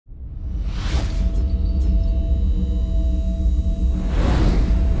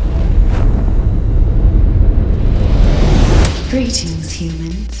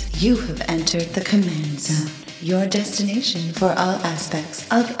You have entered the Command Zone, your destination for all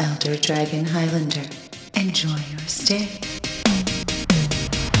aspects of Elder Dragon Highlander. Enjoy your stay.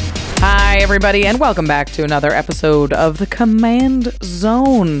 Hi, everybody, and welcome back to another episode of the Command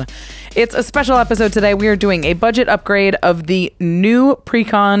Zone. It's a special episode today. We are doing a budget upgrade of the new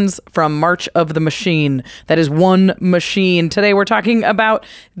Precons from March of the Machine. That is one machine. Today we're talking about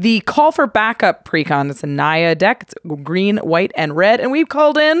the Call for Backup Precon. It's a Naya deck. It's green, white, and red. And we've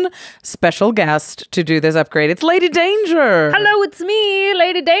called in special guest to do this upgrade. It's Ladee Danger. Hello, it's me,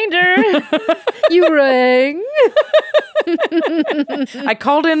 Ladee Danger. You rang. I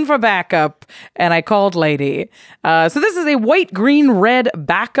called in for backup, and I called Ladee. So this is a white, green, red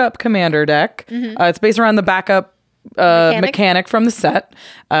backup commander deck. It's based around the backup mechanic from the set,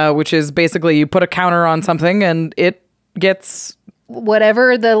 which is basically you put a counter on something and it gets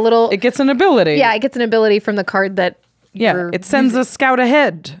whatever the little... It gets an ability. Yeah, it gets an ability from the card that... Yeah, it sends a scout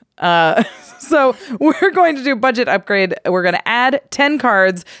ahead. So we're going to do budget upgrade. We're going to add 10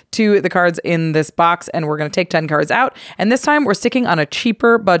 cards to the cards in this box, and we're going to take 10 cards out. And this time we're sticking on a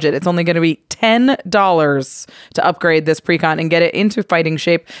cheaper budget. It's only going to be $10 to upgrade this Precon and get it into fighting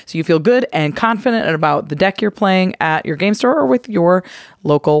shape so you feel good and confident about the deck you're playing at your game store or with your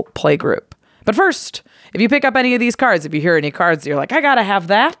local play group. But first, if you pick up any of these cards, if you hear any cards, you're like, I got to have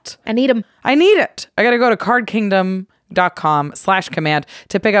that. I need them. I need it. I got to go to cardkingdom.com/command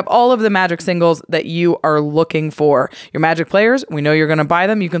to pick up all of the Magic singles that you are looking for. Your Magic players, we know you're going to buy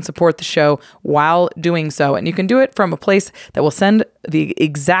them. You can support the show while doing so. And you can do it from a place that will send the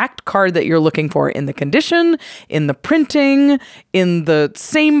exact card that you're looking for in the condition, in the printing, in the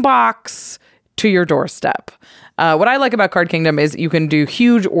same box to your doorstep. What I like about Card Kingdom is you can do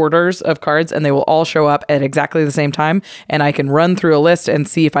huge orders of cards and they will all show up at exactly the same time. And I can run through a list and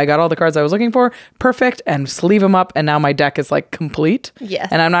see if I got all the cards I was looking for. Perfect. And sleeve them up. And now my deck is like complete. Yes.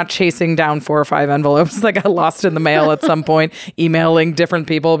 And I'm not chasing down 4 or 5 envelopes that got lost in the mail at some point, emailing different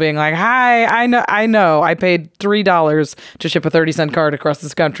people being like, hi, I know. I paid $3 to ship a 30-cent card across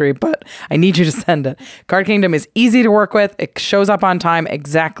this country, but I need you to send it. Card Kingdom is easy to work with. It shows up on time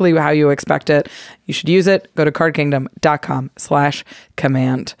exactly how you expect it. You should use it. Go to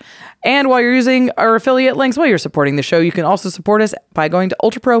cardkingdom.com/command. And while you're using our affiliate links, while you're supporting the show, you can also support us by going to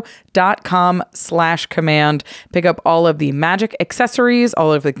ultrapro.com/command. Pick up all of the Magic accessories,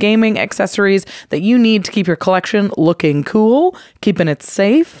 all of the gaming accessories that you need to keep your collection looking cool, keeping it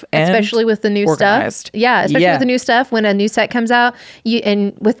safe, and especially with the new organized. stuff. Yeah, especially with the new stuff. When a new set comes out,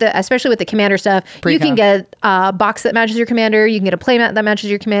 especially with the commander stuff, you can get a box that matches your commander. You can get a playmat that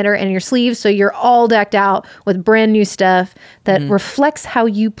matches your commander and your sleeves, so you're all decked out with brand new stuff that reflects how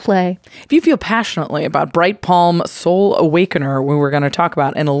you play. If you feel passionately about Bright Palm Soul Awakener, we we're going to talk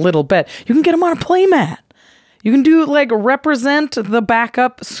about in a little bit, you can get them on a playmat. You can do like represent the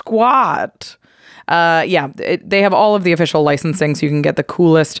backup squad. They have all of the official licensing, so you can get the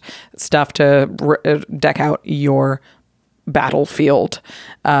coolest stuff to deck out your battlefield.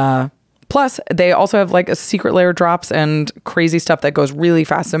 Plus, they also have like a secret layer drops and crazy stuff that goes really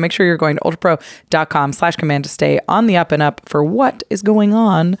fast. So make sure you're going to ultrapro.com/command to stay on the up and up for what is going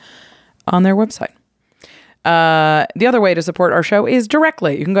on their website. The other way to support our show is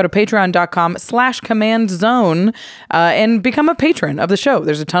directly. You can go to patreon.com/commandzone and become a patron of the show.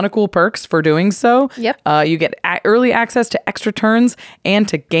 There's a ton of cool perks for doing so. Yep. You get early access to extra turns and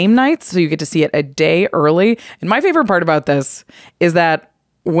to game nights. So you get to see it a day early. And my favorite part about this is that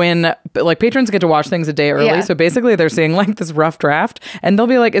when like patrons get to watch things a day early, so basically they're seeing like this rough draft and they'll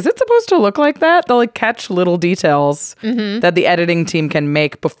be like, is it supposed to look like that? They'll like catch little details that the editing team can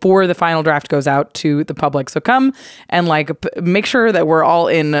make before the final draft goes out to the public. So come and like make sure that we're all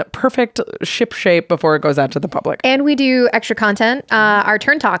in perfect ship shape before it goes out to the public. And we do extra content, our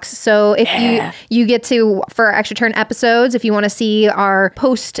turn talks. So if you get to, for our extra turn episodes, if you want to see our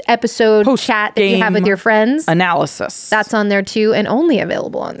post-episode chat that you have with your friends, analysis, that's on there too and only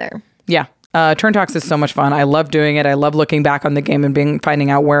available on there. Yeah. Turn Talks is so much fun. I love doing it. I love looking back on the game and finding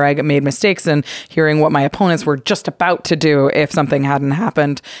out where I made mistakes and hearing what my opponents were just about to do if something hadn't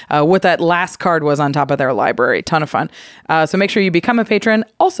happened. What that last card was on top of their library. Ton of fun. So make sure you become a patron.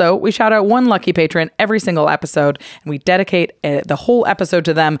 Also, we shout out one lucky patron every single episode, and we dedicate the whole episode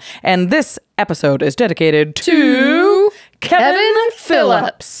to them. And this episode is dedicated to Kevin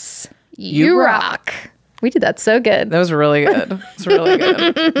Phillips. You rock. We did that so good. That was really good. It's really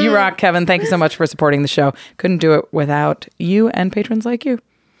good. You rock, Kevin. Thank you so much for supporting the show. Couldn't do it without you and patrons like you.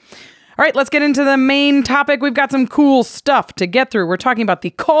 All right, let's get into the main topic. We've got some cool stuff to get through. We're talking about the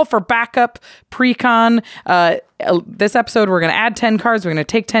call for backup Precon. This episode, we're going to add 10 cards. We're going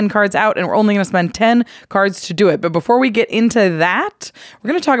to take 10 cards out, and we're only going to spend 10 cards to do it. But before we get into that, we're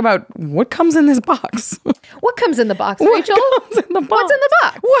going to talk about what comes in this box. What comes in the box, Rachel? What's in the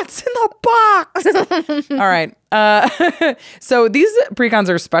box? What's in the box? All right. So these Precons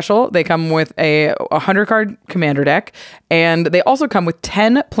are special. They come with a 100-card commander deck, and they also come with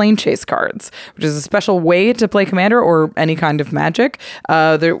 10 plane chase cards, which is a special way to play commander or any kind of magic.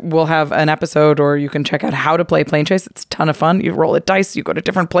 We'll have an episode, or you can check out how to play plane chase. It's a ton of fun. You roll a dice, you go to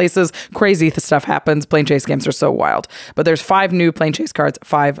different places, crazy stuff happens. Plane chase games are so wild. But there's 5 new plane chase cards,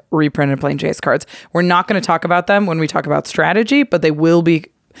 5 reprinted plane chase cards. We're not going to talk about them when we talk about strategy, but they will be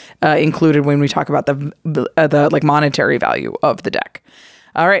included when we talk about the like monetary value of the deck.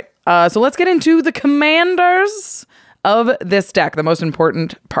 All right, so let's get into the commanders of this deck, the most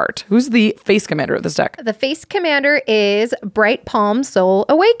important part. Who's the face commander of this deck? The face commander is Bright Palm Soul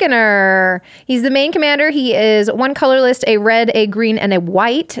Awakener. He's the main commander. He is 1 colorless, a red, a green, and a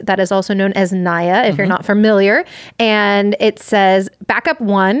white. That is also known as Naya, if you're not familiar. And it says, backup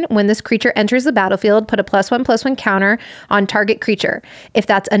 1, when this creature enters the battlefield, put a +1/+1 counter on target creature. If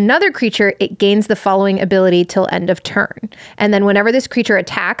that's another creature, it gains the following ability till end of turn. And then whenever this creature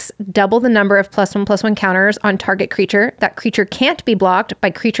attacks, double the number of +1/+1 counters on target creature. That creature can't be blocked by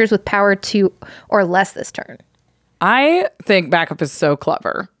creatures with power 2 or less this turn. I think backup is so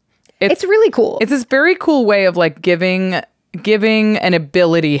clever. It's really cool. It's this very cool way of like giving an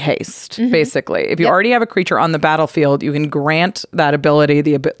ability haste, basically. If you already have a creature on the battlefield, you can grant that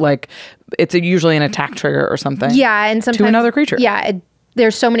ability, it's usually an attack trigger or something. Yeah, and sometimes to another creature. Yeah,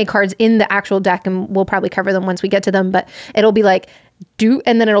 there's so many cards in the actual deck, and we'll probably cover them once we get to them, but it'll be like,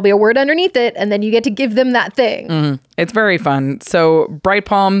 and then it'll be a word underneath it, and then you get to give them that thing. It's very fun. So Bright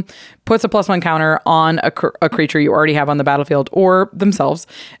Palm puts a +1 counter on a creature you already have on the battlefield or themselves,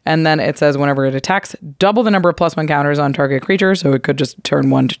 and then it says whenever it attacks, double the number of +1 counters on target creature, so it could just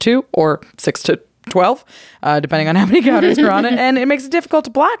turn 1 to 2 or 6 to 12, depending on how many counters are on it, and it makes it difficult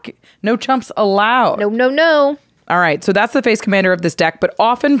to block. No chumps allowed. No. All right, so that's the face commander of this deck, but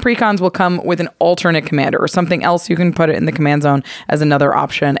often Precons will come with an alternate commander or something else. You can put it in the command zone as another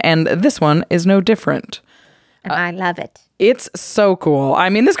option, and this one is no different. And I love it. It's so cool. I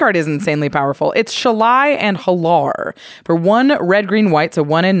mean, this card is insanely powerful. It's Shalai and Hallar. For 1 red, green, white, so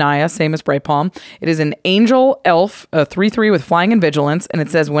 1 in Naya, same as Bright Palm. It is an angel elf, a 3/3 with flying and vigilance, and it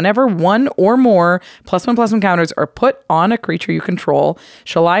says whenever 1 or more +1/+1 counters are put on a creature you control,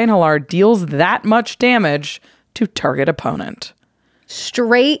 Shalai and Hallar deals that much damage to target opponent.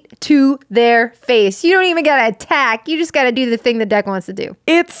 Straight to their face. You don't even gotta attack. You just gotta do the thing the deck wants to do.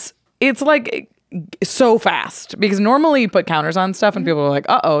 It's like so fast, because normally you put counters on stuff and people are like,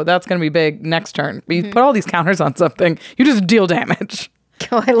 uh-oh, that's gonna be big next turn. But you put all these counters on something, you just deal damage.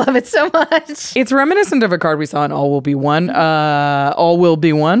 Oh, I love it so much. It's reminiscent of a card we saw in All Will Be One. All Will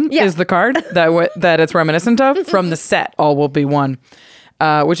Be One is the card that it's reminiscent of from the set All Will Be One.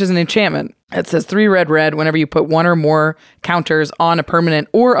 Which is an enchantment. It says 3 red, red. Whenever you put 1 or more counters on a permanent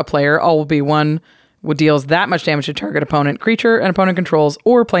or a player, All Will Be One deals that much damage to target opponent, creature an opponent controls,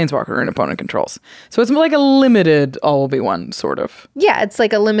 or planeswalker an opponent controls. So it's like a limited All Will Be One, sort of. Yeah, it's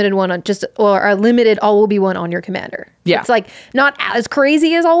like a limited one or a limited All Will Be One on your commander. Yeah. It's like not as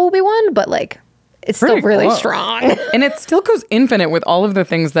crazy as All Will Be One, but like it's still really strong. And it still goes infinite with all of the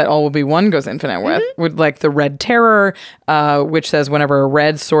things that All Will Be One goes infinite with like the Red Terror, which says whenever a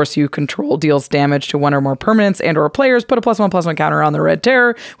red source you control deals damage to 1 or more permanents and or players, put a +1/+1 counter on the Red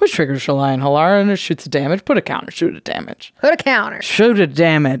Terror, which triggers Shalai and Hallar, and it shoots a damage. Put a counter, shoot a damage. Put a counter. Shoot a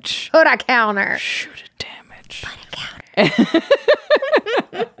damage. Put a counter. Shoot a damage. Put a counter.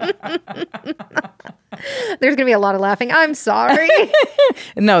 There's going to be a lot of laughing. I'm sorry.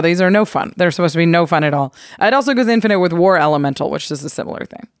 No, these are no fun. They're supposed to be no fun at all. It also goes infinite with War Elemental, which is a similar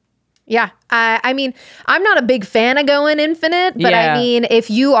thing. Yeah. I mean, I'm not a big fan of going infinite, but I mean, if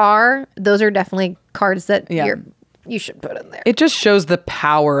you are, those are definitely cards that you should put in there. It just shows the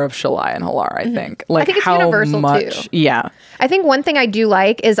power of Shalai and Hallar, I think. Like, I think it's how universal much, too. Yeah. I think one thing I do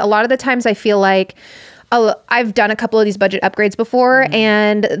like is a lot of the times I feel like I've done a couple of these budget upgrades before,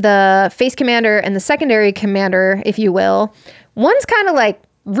 and the face commander and the secondary commander, if you will, one's kind of like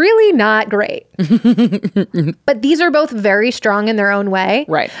really not great. But these are both very strong in their own way.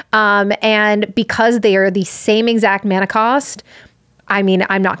 Right. And because they are the same exact mana cost, I mean,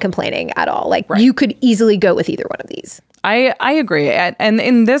 I'm not complaining at all. Like, you could easily go with either one of these. I agree. And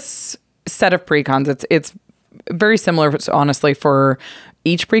in this set of precons, it's very similar, honestly, for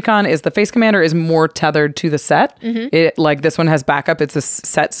each precon is the face commander is more tethered to the set. It, like this one has backup. It's a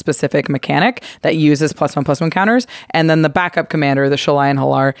set specific mechanic that uses +1/+1 counters. And then the backup commander, the Shalai and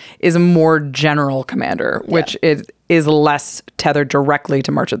Hallar, is a more general commander, which is less tethered directly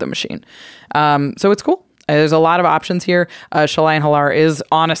to March of the Machine. So it's cool. There's a lot of options here. Shalai and Hallar is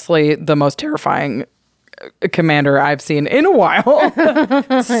honestly the most terrifying commander I've seen in a while.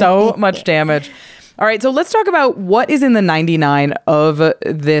 So much damage. All right, so let's talk about what is in the 99 of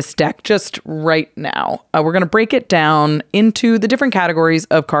this deck just right now. We're going to break it down into the different categories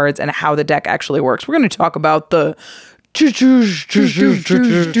of cards and how the deck actually works. We're going to talk about the stats.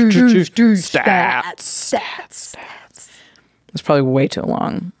 It's probably way too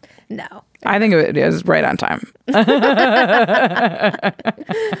long. No. I think it is right on time.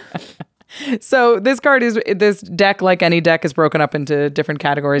 So this deck, like any deck, is broken up into different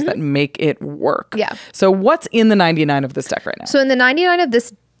categories that make it work. Yeah. So what's in the 99 of this deck right now? So in the 99 of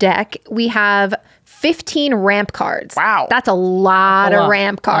this deck, we have 15 ramp cards. Wow. That's a lot of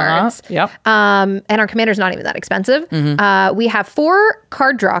ramp cards. Yep. And our commander's not even that expensive. We have 4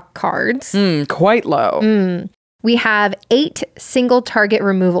 card draw cards. Quite low. We have 8 single target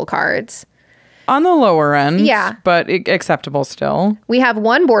removal cards. On the lower end. Yeah. But acceptable still. We have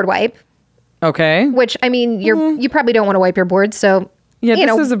 1 board wipe. Okay. Which, I mean, you probably don't want to wipe your board, so... Yeah,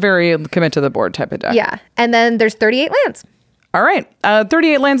 this is a very commit to the board type of deck. Yeah. And then there's 38 lands. All right.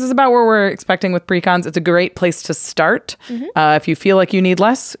 38 lands is about where we're expecting with precons. It's a great place to start. If you feel like you need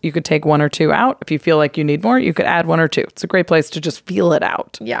less, you could take 1 or 2 out. If you feel like you need more, you could add 1 or 2. It's a great place to just feel it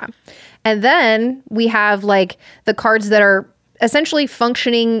out. Yeah. And then we have like the cards that are essentially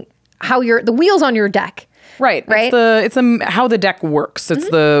functioning the wheels on your deck. Right. It's how the deck works. It's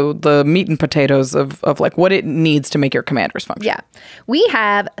the meat and potatoes of like what it needs to make your commanders function. Yeah. We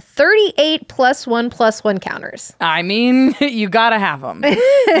have 38 +1/+1 counters. I mean, you got to have them.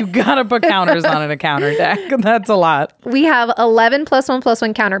 You got to put counters on a counter deck. That's a lot. We have 11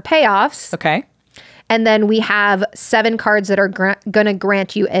 +1/+1 counter payoffs. Okay. And then we have 7 cards that are going to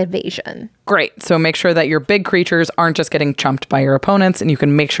grant you evasion. Great. So make sure that your big creatures aren't just getting chumped by your opponents, and you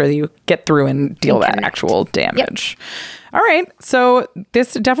can make sure that you get through and deal that actual damage. Yep. All right. So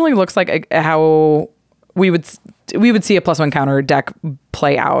this definitely looks like how we would see a +1 counter deck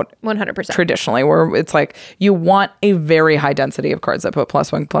play out 100% traditionally, where it's like you want a very high density of cards that put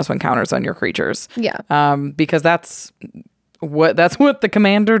 +1/+1 counters on your creatures. Yeah. Because that's what the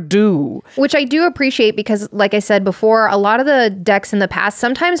commander do. Which I do appreciate because, like I said before, a lot of the decks in the past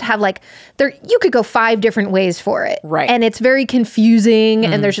sometimes have you could go 5 different ways for it. Right. And it's very confusing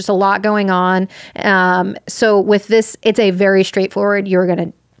and there's just a lot going on. So with this, it's a very straightforward, you're going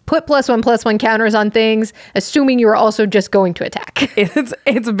to put +1/+1 counters on things, assuming you're also just going to attack.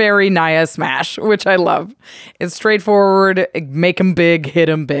 It's very Naya Smash, which I love. It's straightforward, make them big, hit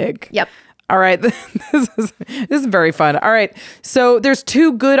them big. Yep. All right, this is very fun. All right, so there's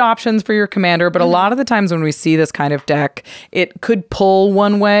 2 good options for your commander, but a lot of the times when we see this kind of deck, it could pull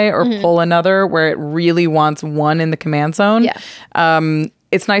one way or pull another, where it really wants one in the command zone. Yeah.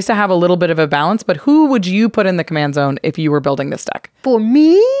 It's nice to have a little bit of a balance, but who would you put in the command zone if you were building this deck? For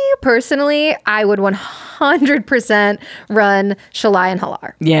me, personally, I would 100% run Shalai and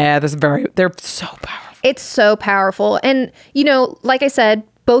Hallar. Yeah, they're so powerful. It's so powerful. And, like I said,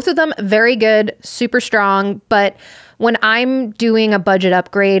 both of them very good, super strong, but when I'm doing a budget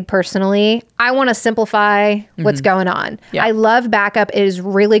upgrade personally, I want to simplify what's going on. Yeah. I love backup. It is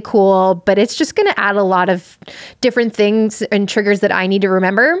really cool, but it's just going to add a lot of different things and triggers that I need to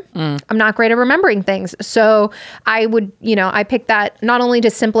remember. I'm not great at remembering things. So I would, I picked that not only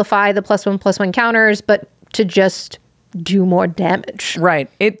to simplify the +1/+1 counters, but to just do more damage. Right.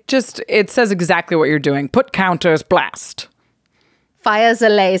 It says exactly what you're doing. Put counters, blast. Fire the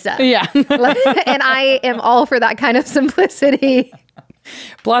laser. Yeah. And I am all for that kind of simplicity.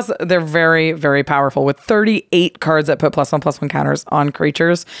 Plus, they're very, very powerful. With 38 cards that put +1/+1 counters on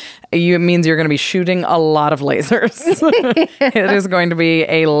creatures, it means you're going to be shooting a lot of lasers. It is going to be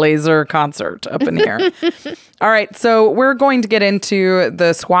a laser concert up in here. All right, so we're going to get into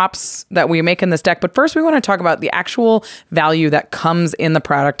the swaps that we make in this deck, but first we want to talk about the actual value that comes in the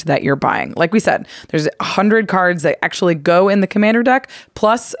product that you're buying. Like we said, there's 100 cards that actually go in the commander deck,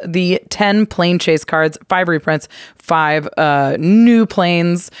 plus the 10 plane chase cards, 5 reprints, 5 new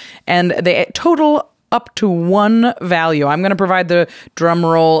planes, and they total up to 1 value. I'm going to provide the drum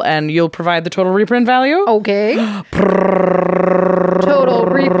roll, and you'll provide the total reprint value? Okay. Total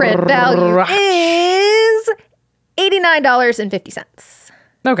reprint value is $89.50.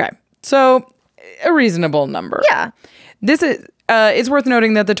 Okay. So a reasonable number. Yeah. This is it's worth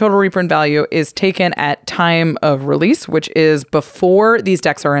noting that the total reprint value is taken at time of release, which is before these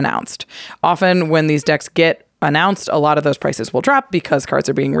decks are announced. Often when these decks get announced, a lot of those prices will drop because cards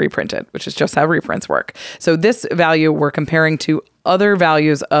are being reprinted, which is just how reprints work. So this value we're comparing to other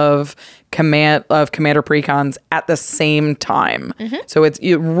values of commander precons at the same time. So it's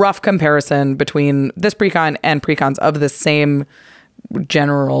a rough comparison between this precon and precons of the same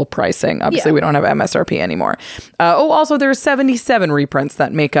general pricing. Obviously, we don't have MSRP anymore. Also, there's 77 reprints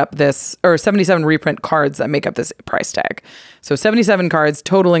that make up this, or 77 reprint cards that make up this price tag. So 77 cards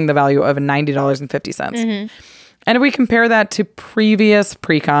totaling the value of $90.50. And if we compare that to previous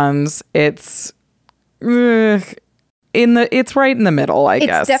precons, it's it's right in the middle, I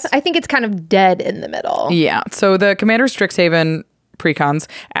guess. I think it's kind of dead in the middle. Yeah. So the Commander Strixhaven precons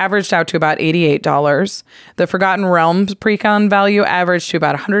averaged out to about $88. The Forgotten Realms precon value averaged to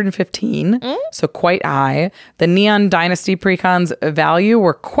about $115, so quite high. The Neon Dynasty precons value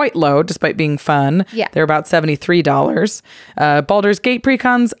were quite low, despite being fun. Yeah. They're about $73. Baldur's Gate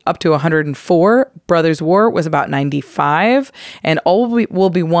precons up to $104. Brothers War was about $95, and All Will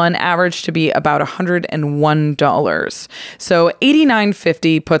Be One averaged to be about $101. So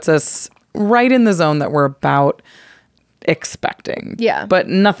 $89.50 puts us right in the zone that we're about expecting. Yeah. But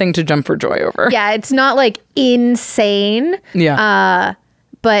nothing to jump for joy over. Yeah, it's not like insane. Yeah.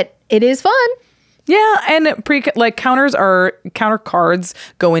 But it is fun. Yeah, and counter cards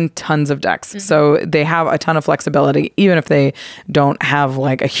go in tons of decks. So they have a ton of flexibility, even if they don't have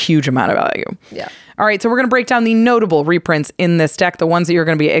like a huge amount of value. Yeah. All right, so we're going to break down the notable reprints in this deck, the ones that you're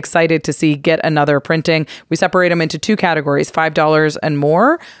going to be excited to see get another printing. We separate them into two categories, $5 and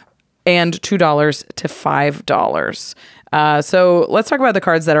more, and $2 to $5. So let's talk about the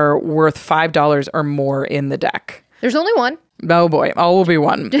cards that are worth $5 or more in the deck. There's only one. Oh boy, All Will Be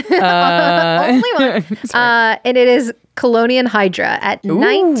One. Only one. And it is Colonian Hydra at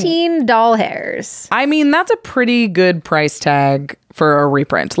 19 doll hairs. I mean, that's a pretty good price tag for a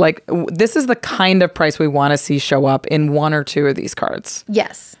reprint. Like, this is the kind of price we want to see show up in one or two of these cards.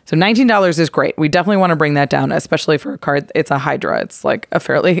 Yes. So $19 is great. We definitely want to bring that down, especially for a card. It's a Hydra. It's like a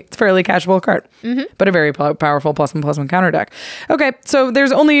fairly casual card, but a very powerful +1/+1 counter deck. Okay, so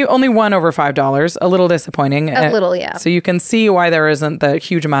there's only one over $5. A little disappointing. A little, yeah. So you can see why there isn't the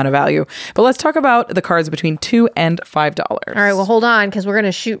huge amount of value. But let's talk about the cards between $2 and $5. All right, well, hold on, because we're going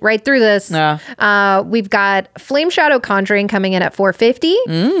to shoot right through this. We've got Flame Shadow Conjuring coming in at $450.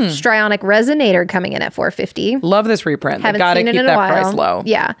 Strionic Resonator coming in at $450. Love this reprint. Haven't Gotta seen it keep in a that while. price low.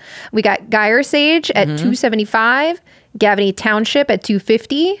 Yeah. We got Gyre Sage at $275. Gavany Township at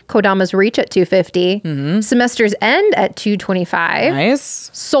 $250. Kodama's Reach at $250. Semester's End at $225. Nice.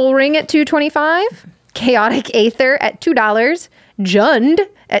 Soul Ring at $225. Chaotic Aether at $2. Jund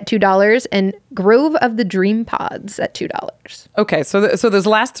at $2, and Grove of the Dream Pods at $2. Okay, so those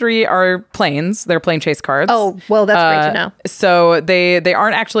last three are planes. They're plane chase cards. Oh, well, that's great to know. So they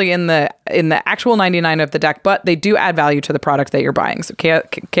aren't actually in the actual 99 of the deck, but they do add value to the product that you're buying. So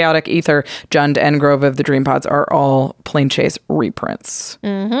Chaotic Aether, Jund, and Grove of the Dream Pods are all plane chase reprints.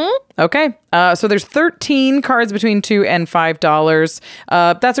 Okay, so there's 13 cards between $2 and $5.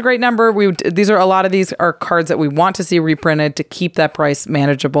 That's a great number. A lot of these are cards that we want to see reprinted to keep that price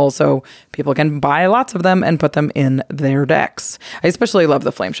manageable, so people can buy lots of them and put them in their decks. I especially love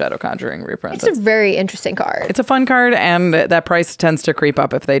the Flame Shadow Conjuring reprint. It's a very interesting card. It's a fun card, and that price tends to creep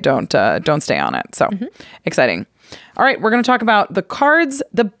up if they don't stay on it. So exciting. All right, we're going to talk about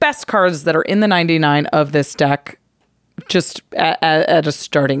the best cards that are in the 99 of this deck, just at a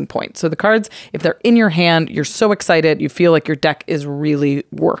starting point. So the cards, if they're in your hand, you're so excited, you feel like your deck is really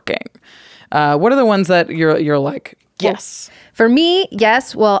working. What are the ones that you're like, yes? Well, for me,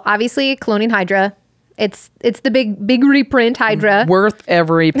 yes. Well, obviously, Colonian Hydra. It's the big reprint Hydra. Worth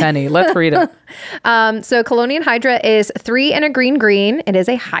every penny. Let's read it. So Colonian Hydra is 3 and a green. It is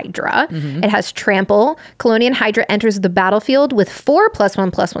a Hydra. It has Trample. Colonian Hydra enters the battlefield with 4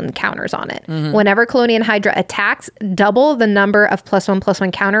 +1/+1 counters on it. Whenever Colonian Hydra attacks, double the number of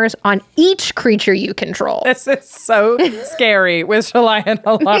 +1/+1 counters on each creature you control. This is so scary with Shalai and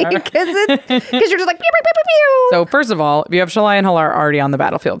Hallar. Because you're just like, pew, pew, pew, pew, pew. So first of all, if you have Shalai and Hallar already on the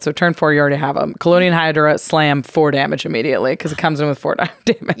battlefield, so turn 4, you already have them. Colonian Hydra, slam 4 damage immediately because it comes in with 4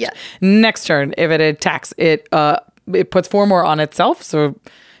 damage. Yeah. Next turn, if it attacks, it puts 4 more on itself, so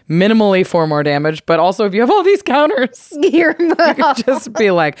minimally 4 more damage. But also, if you have all these counters, you can just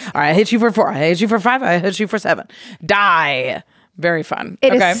be like, all right, I hit you for 4, I hit you for 5, I hit you for 7. Die. Very fun.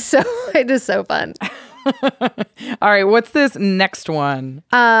 It is so fun. All right, what's this next one?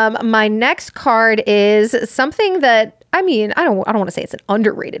 My next card is something that I mean, I don't want to say it's an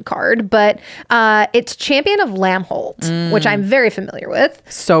underrated card, but it's Champion of Lambholt, which I'm very familiar with.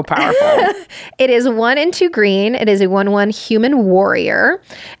 So powerful. It is 1 and 2 green. It is a 1/1 human warrior.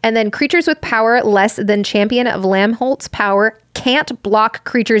 And then creatures with power less than Champion of Lambholt's power can't block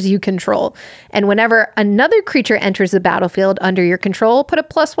creatures you control. And whenever another creature enters the battlefield under your control, put a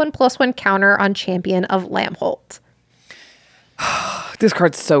 +1/+1 counter on Champion of Lambholt. This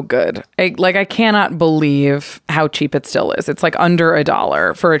card's so good. I cannot believe how cheap it still is. It's like under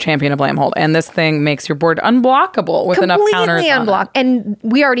 $1 for a Champion of Lambholt. And this thing makes your board unblockable with enough counters on it. And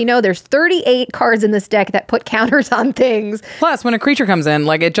we already know there's 38 cards in this deck that put counters on things. Plus, when a creature comes in,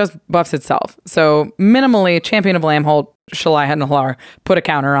 it just buffs itself. So minimally, Champion of Lambholt, Shalai and Hallar, put a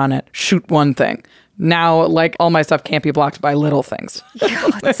counter on it, shoot one thing. Now, all my stuff can't be blocked by little things.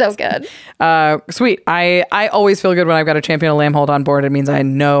 Oh, it's so good. Sweet. I always feel good when I've got a Champion of Lambholt on board. It means I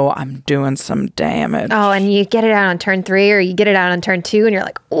know I'm doing some damage. Oh, and you get it out on turn 3 or you get it out on turn 2 and you're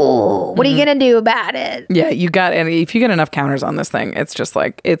like, oh, what are you going to do about it? Yeah, and if you get enough counters on this thing, it's just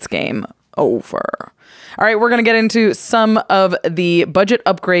it's game over. All right, we're going to get into some of the budget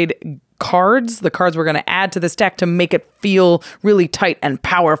upgrade cards, the cards we're going to add to this deck to make it feel really tight and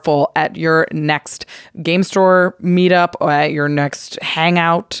powerful at your next game store meetup or at your next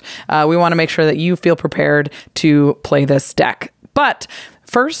hangout. We want to make sure that you feel prepared to play this deck. But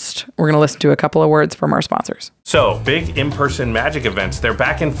first, we're going to listen to a couple of words from our sponsors. So, big in-person Magic events, they're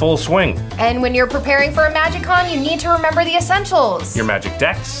back in full swing. And when you're preparing for a MagicCon, you need to remember the essentials. Your Magic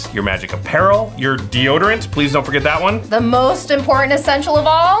decks, your Magic apparel, your deodorants, please don't forget that one. The most important essential of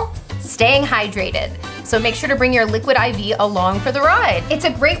all, staying hydrated. So make sure to bring your Liquid IV along for the ride. It's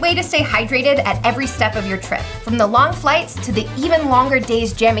a great way to stay hydrated at every step of your trip, from the long flights to the even longer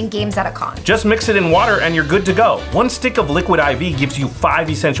days jamming games at a con. Just mix it in water and you're good to go. 1 stick of Liquid IV gives you 5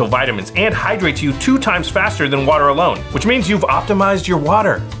 essential vitamins and hydrates you 2 times faster than water alone, which means you've optimized your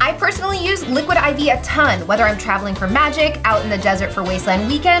water. I personally use Liquid IV a ton, whether I'm traveling for Magic, out in the desert for Wasteland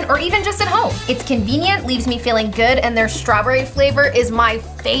Weekend, or even just at home. It's convenient, leaves me feeling good, and their strawberry flavor is my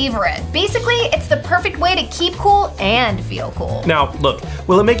favorite. Basically, it's the perfect way to keep cool and feel cool. Now, look,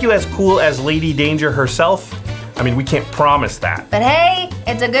 will it make you as cool as Ladee Danger herself? I mean, we can't promise that. But hey,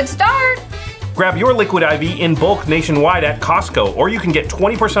 it's a good start. Grab your Liquid IV in bulk nationwide at Costco, or you can get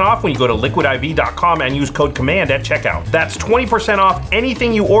 20% off when you go to liquidiv.com and use code COMMAND at checkout. That's 20% off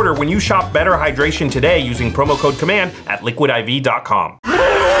anything you order when you shop Better Hydration today using promo code COMMAND at liquidiv.com.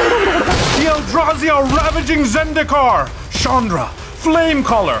 The Eldrazi are ravaging Zendikar! Chandra,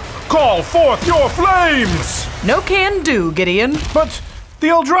 Flamecaller, call forth your flames! No can do, Gideon. But the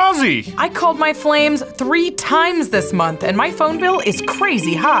Eldrazi! I called my flames 3 times this month, and my phone bill is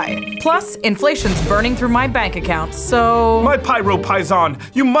crazy high. Plus, inflation's burning through my bank account, so... My Pyro Paisan,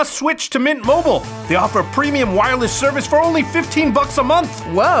 you must switch to Mint Mobile. They offer premium wireless service for only $15 a month.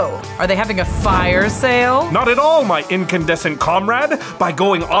 Whoa, are they having a fire sale? Not at all, my incandescent comrade. By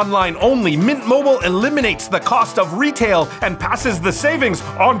going online only, Mint Mobile eliminates the cost of retail and passes the savings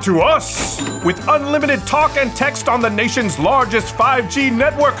on to us. With unlimited talk and text on the nation's largest 5G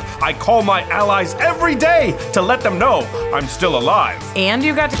network, I call my allies every day to let them know I'm still alive. And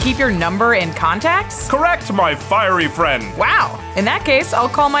you got to keep your number in contacts? Correct, my fiery friend. Wow. In that case, I'll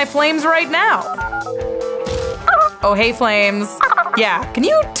call my flames right now. Oh, hey, flames. Yeah, can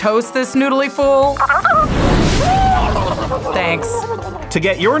you toast this noodly fool? Thanks. To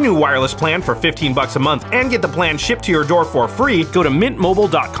get your new wireless plan for $15 a month and get the plan shipped to your door for free, go to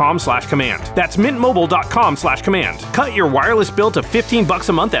mintmobile.com/command. That's mintmobile.com/command. Cut your wireless bill to $15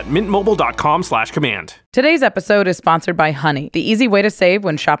 a month at mintmobile.com/command. Today's episode is sponsored by Honey, the easy way to save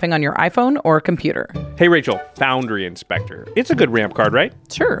when shopping on your iPhone or computer. Hey Rachel, Foundry Inspector. It's a good ramp card, right?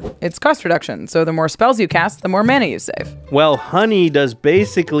 Sure. It's cost reduction, so the more spells you cast, the more mana you save. Well, Honey does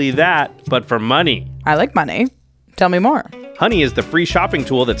basically that, but for money. I like money. Tell me more. Honey is the free shopping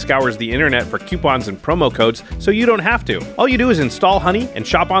tool that scours the internet for coupons and promo codes, so you don't have to. All you do is install Honey and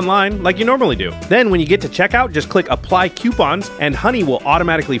shop online like you normally do. Then when you get to checkout, just click Apply Coupons, and Honey will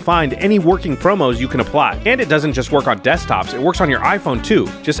automatically find any working promos you can apply. And it doesn't just work on desktops, it works on your iPhone too.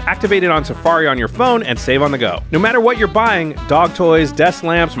 Just activate it on Safari on your phone and save on the go. No matter what you're buying, dog toys, desk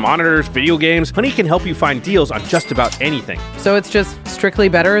lamps, monitors, video games, Honey can help you find deals on just about anything. So it's just strictly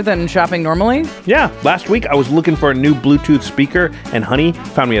better than shopping normally? Yeah, last week I was looking for a new Bluetooth speaker, and Honey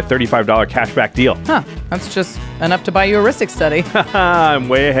found me a $35 cashback deal. Huh, that's just enough to buy you a Ristic study. Haha, I'm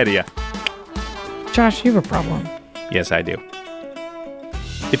way ahead of you. Josh, you have a problem. Yes, I do.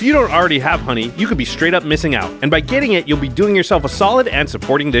 If you don't already have Honey, you could be straight up missing out. And by getting it, you'll be doing yourself a solid and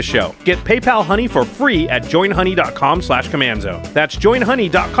supporting this show. Get PayPal Honey for free at joinhoney.com/commandzone. That's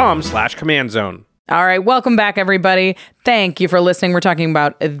joinhoney.com/commandzone. All right, welcome back, everybody. Thank you for listening. We're talking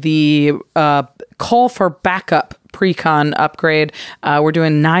about the Call for Backup Precon upgrade. We're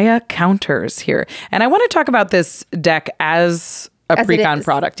doing Naya counters here. And I want to talk about this deck as a Precon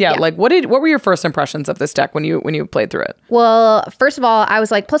product. Yeah. Like what were your first impressions of this deck when you played through it? Well, first of all, I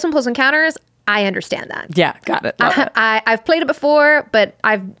was like, +1/+1 counters. I understand that. Yeah, got it. I've played it before, but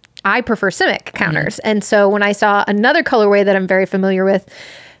I prefer Simic counters. And so when I saw another colorway that I'm very familiar with,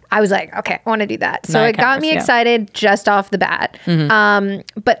 I was like, okay, I want to do that. So it got me excited just off the bat.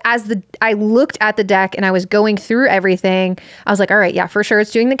 But as I looked at the deck and I was going through everything, I was like, all right, yeah, for sure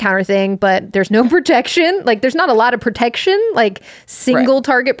it's doing the counter thing, but there's no protection. Like there's not a lot of protection, like single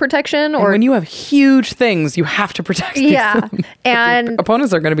target protection. Or when you have huge things, you have to protect these things. And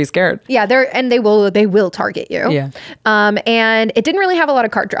opponents are going to be scared. Yeah, they will target you. Yeah. And it didn't really have a lot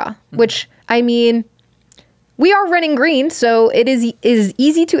of card draw, which I mean, we are running green, so it is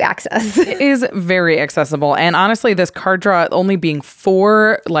easy to access. It is very accessible. And honestly, this card draw only being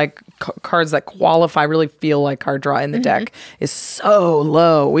 4 like cards that qualify, really feel like card draw in the deck is so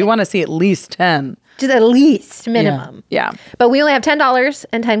low. We want to see at least 10. Just at least minimum. Yeah. But we only have $10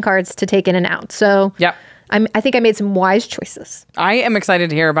 and 10 cards to take in and out. So yep. I think I made some wise choices. I am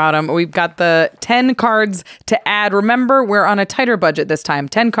excited to hear about them. We've got the 10 cards to add. Remember, we're on a tighter budget this time.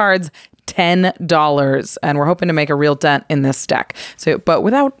 10 cards, $10, and we're hoping to make a real dent in this deck. So, but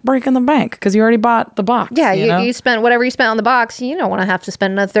without breaking the bank, because you already bought the box. Yeah, you spent whatever you spent on the box. You don't want to have to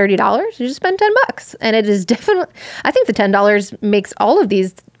spend another $30. You just spend $10, and it is definitely. I think the $10 makes all of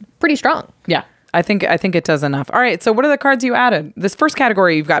these pretty strong. Yeah. I think it does enough. All right. So what are the cards you added? This first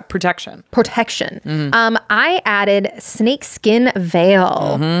category, you've got protection. I added Snakeskin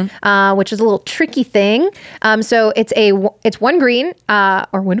Veil, which is a little tricky thing. So it's 1 green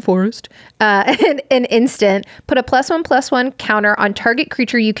or 1 forest, an instant. Put a +1/+1 counter on target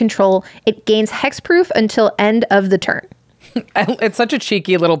creature you control. It gains hexproof until end of the turn. It's such a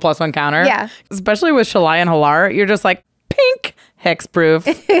cheeky little +1 counter. Yeah. Especially with Shalai and Hallar, you're just like, pink. Hexproof.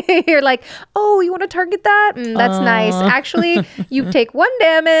 You're like, oh, you want to target that? That's nice. Actually, you take 1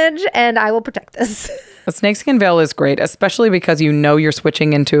 damage and I will protect this. A Snakeskin Veil is great, especially because you know you're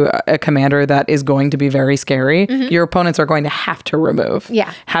switching into a commander that is going to be very scary. Your opponents are going to have to remove.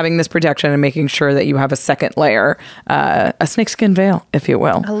 Yeah. Having this protection and making sure that you have a second layer, a Snakeskin Veil, if you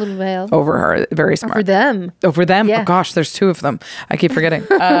will. A little veil. Over her. Very smart. Over them. Over them? Yeah. Oh gosh, there's 2 of them. I keep forgetting.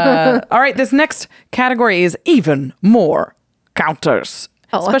 All right, this next category is even more counters.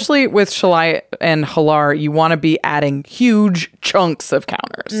 Especially with Shalai and Hallar, you want to be adding huge chunks of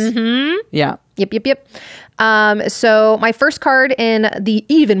counters. Yeah. Yep. So my first card in the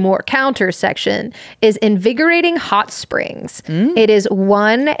even more counter section is Invigorating Hot Springs. It is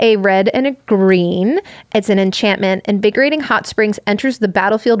 1, a red and a green. It's an enchantment. Invigorating Hot Springs enters the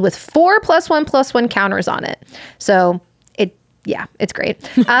battlefield with 4 +1/+1 counters on it. So yeah, it's great.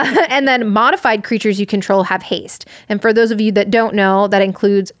 And then modified creatures you control have haste. And for those of you that don't know, that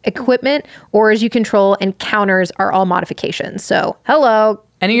includes equipment, auras you control, and counters are all modifications. So, hello.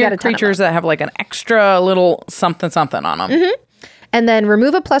 And you got creatures that have like an extra little something on them. And then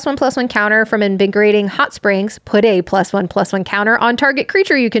remove a +1/+1 counter from Invigorating Hot Springs. Put a +1/+1 counter on target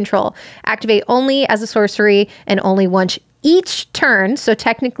creature you control. Activate only as a sorcery and only once each turn. So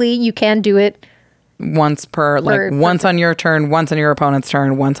technically, you can do it once once on your turn, once on your opponent's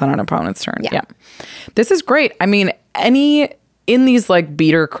turn, once on an opponent's turn. Yeah. This is great. I mean, in these like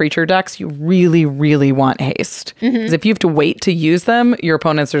beater creature decks, you really, really want haste. Because if you have to wait to use them, your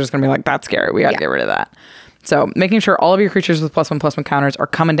opponents are just going to be like, that's scary. We got to get rid of that. So making sure all of your creatures with +1/+1 counters are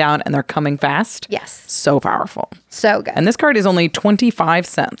coming down and they're coming fast. Yes. So powerful. So good. And this card is only 25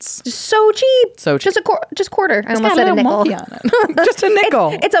 cents. So cheap. So cheap. Just quarter. I almost got said a nickel. monkey on it. Just a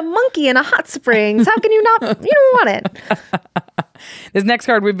nickel. It's a monkey in a hot springs. How can you not? You don't want it. This next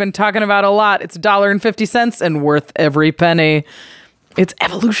card we've been talking about a lot. It's $1.50 and worth every penny. It's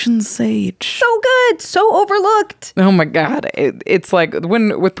Evolution Sage. So good. So overlooked. Oh my God. It's like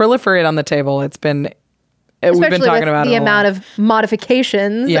with Proliferate on the table, it's been... Especially we've been talking with about the amount of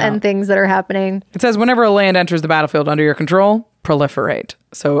modifications and things that are happening. It says whenever a land enters the battlefield under your control, proliferate.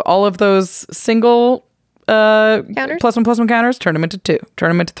 So all of those single counters? +1/+1 counters, turn them into 2, turn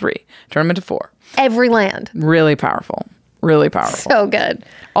them into 3, turn them into 4. Every land. Really powerful. Really powerful. So good.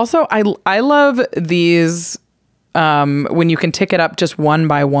 Also, I love these when you can tick it up just 1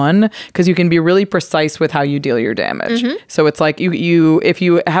 by 1, because you can be really precise with how you deal your damage. So it's like you if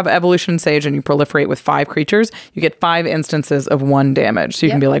you have Evolution Sage and you proliferate with 5 creatures, you get 5 instances of 1 damage. So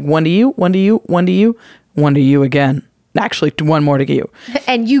you can be like 1 to you, 1 to you, 1 to you, 1 to you again. Actually, 1 more to you.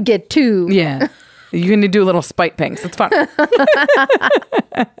 And you get 2. Yeah. You can do little spite pings. It's fun.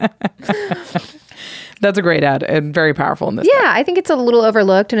 That's a great ad and very powerful in this. Yeah, I think it's a little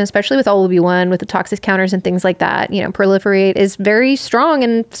overlooked, and especially with OB1, with the toxic counters and things like that, you know, Proliferate is very strong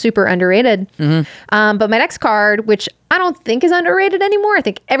and super underrated. But my next card, which I don't think is underrated anymore, I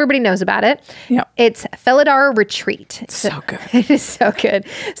think everybody knows about it. Yep. It's Felidar Retreat. So good. It is so good.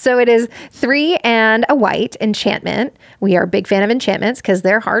 So it is 3 and a white enchantment. We are a big fan of enchantments because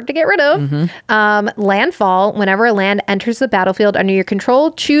they're hard to get rid of. Landfall. Whenever a land enters the battlefield under your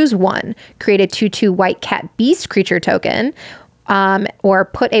control, choose one. Create a 2/2 white cat beast creature token. Or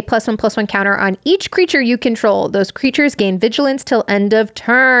put a +1/+1 counter on each creature you control. Those creatures gain vigilance till end of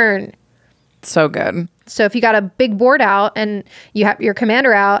turn. So good. So if you got a big board out and you have your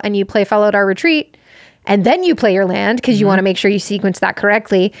commander out and you play Felidar Retreat, and then you play your land because you want to make sure you sequence that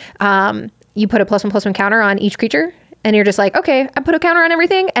correctly, you put a +1/+1 counter on each creature. And you're just like, okay, I put a counter on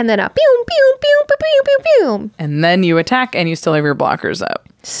everything, and then a pew, pew, pew, pew, pew, pew, pew. And then you attack, and you still have your blockers up.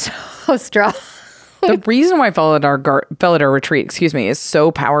 So strong. The reason why Felidar Retreat, is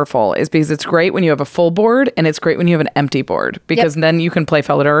so powerful is because it's great when you have a full board, and it's great when you have an empty board, because then you can play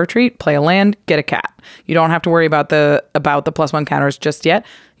Felidar Retreat, play a land, get a cat. You don't have to worry about the +1 counters just yet.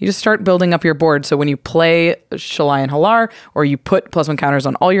 You just start building up your board. So when you play Shalai and Hallar, or you put +1 counters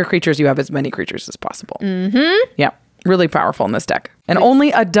on all your creatures, you have as many creatures as possible. Yeah. Really powerful in this deck. And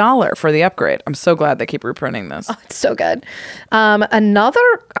only $1 for the upgrade. I'm so glad they keep reprinting this. Oh, it's so good.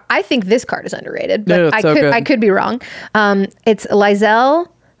 I think this card is underrated, but No, I could be wrong. It's Lizelle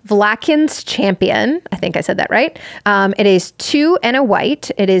Vlakin's Champion. I think I said that right. It is 2 and a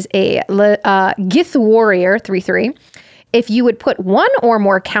white. It is a Gith Warrior 3/3. If you would put 1 or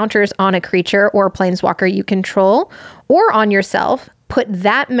more counters on a creature or planeswalker you control, or on yourself, put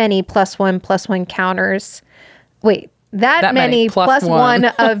that many +1/+1 counters. Wait, that many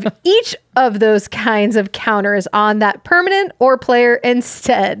 +1 of each of those kinds of counters on that permanent or player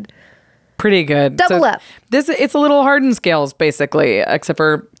instead. Pretty good. Double up. It's a little hardened scales, basically, except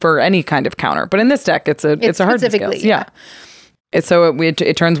for any kind of counter. But in this deck, it's a hardened scales. Yeah.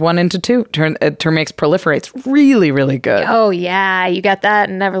 It turns 1 into 2. It makes proliferates really, really good. Oh yeah, you got that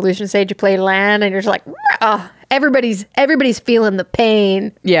in Evolution Stage. You play land, and you're just like, oh, everybody's feeling the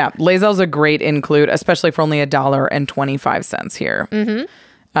pain. Yeah, Lazelle's a great include, especially for only $1.25 here.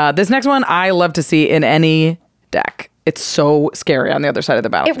 This next one I love to see in any deck. It's so scary on the other side of the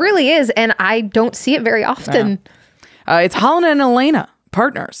battlefield. It really is, and I don't see it very often. It's Holland and Elena,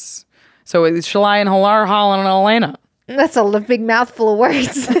 partners. So it's Shalai and Hallar, Holland and Elena. That's a big mouthful of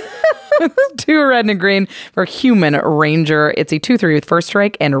words. 2 red and a green for Human Ranger. It's a 2/3 with first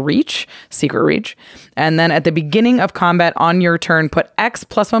strike and reach, secret reach. And then at the beginning of combat on your turn, put X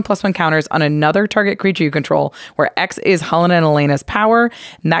 +1/+1 counters on another target creature you control, where X is Holland and Elena's power,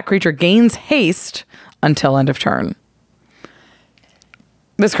 and that creature gains haste until end of turn.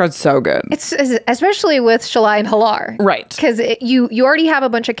 This card's so good. It's especially with Shalai and Hallar. Right. Because you already have a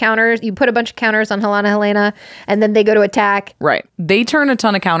bunch of counters. You put a bunch of counters on Helena Helena, and then they go to attack. Right. They turn a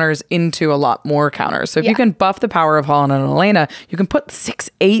ton of counters into a lot more counters. So if you can buff the power of Holland and Elena, you can put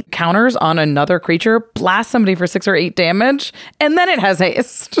 6-8 counters on another creature, blast somebody for 6 or 8 damage, and then it has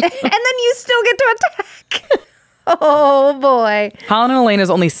haste. And then you still get to attack. Oh boy. Holland and Elena is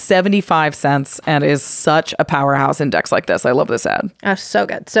only 75 cents and is such a powerhouse in decks like this. I love this ad. Oh, so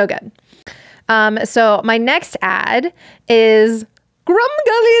good. So good. So my next ad is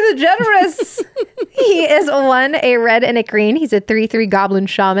Grumgully the Generous. He is 1, a red and a green. He's a 3/3 Goblin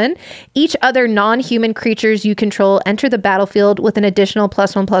Shaman. Each other non-human creatures you control enter the battlefield with an additional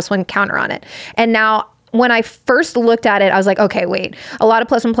 +1/+1 counter on it. And now, when I first looked at it, I was like, okay, wait. A lot of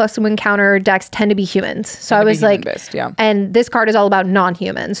 +1/+1 counter decks tend to be humans. So I was like, and this card is all about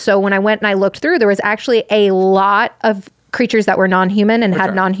non-humans. So when I went and I looked through, there was actually a lot of creatures that were non-human and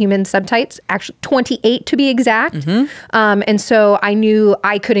had non-human subtypes, actually 28 to be exact. And so I knew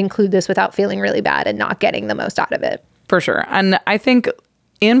I could include this without feeling really bad and not getting the most out of it. For sure. And I think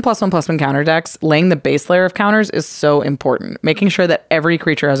in +1/+1 counter decks, laying the base layer of counters is so important. Making sure that every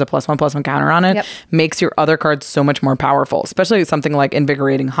creature has a +1/+1 counter on it makes your other cards so much more powerful, especially something like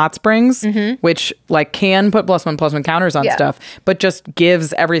Invigorating Hot Springs, which can put +1/+1 counters on stuff, but just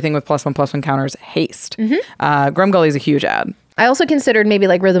gives everything with +1/+1 counters haste. Grumgully is a huge ad. I also considered maybe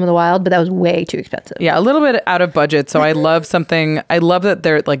like Rhythm of the Wild, but that was way too expensive. Yeah, a little bit out of budget. So I love that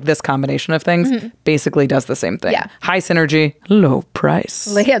they're like this combination of things basically does the same thing. Yeah. High synergy, low price.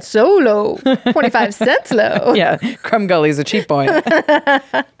 Like, yeah, so low. 25 cents low. Yeah, Grumgully's a cheap boy.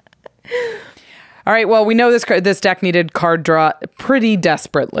 All right, well, we know this deck needed card draw pretty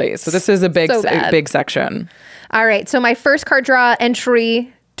desperately. So this is a big section. All right, so my first card draw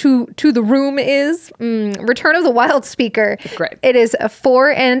entry to the room is Return of the Wild Speaker. Great. It is a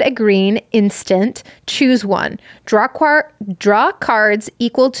 4 and a green instant. Choose one. Draw cards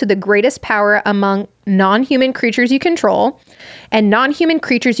equal to the greatest power among non-human creatures you control, and non-human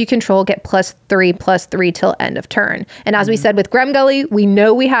creatures you control get +3/+3 till end of turn. And as we said with Gremgully, we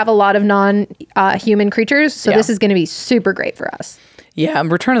know we have a lot of non-human creatures, so this is going to be super great for us. Yeah,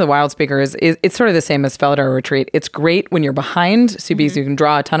 Return of the Wild Speaker is it's sort of the same as Felidar Retreat. It's great when you're behind, because you can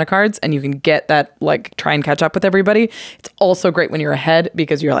draw a ton of cards and you can get that, like, try and catch up with everybody. It's also great when you're ahead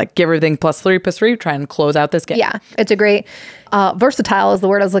because you're like, give everything +3/+3, try and close out this game. Yeah, it's a great, versatile is the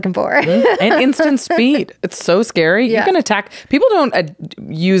word I was looking for. And instant speed. It's so scary. Yeah. You can attack. People don't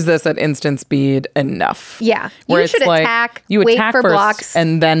use this at instant speed enough. Yeah, Where you should attack, you wait attack for first blocks.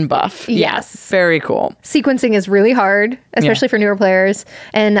 and then buff. Yes. Yeah, very cool. Sequencing is really hard, especially for newer players.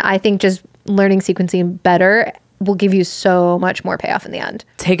 And I think just learning sequencing better will give you so much more payoff in the end.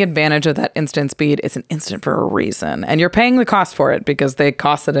 Take advantage of that instant speed. It's an instant for a reason. And you're paying the cost for it because they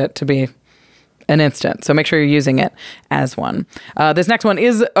costed it to be an instant. So make sure you're using it as one. This next one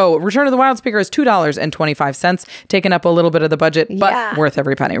is, Return of the Wild Speaker is $2.25, taking up a little bit of the budget, but worth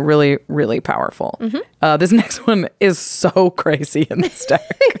every penny. Really, really powerful. This next one is so crazy in this deck.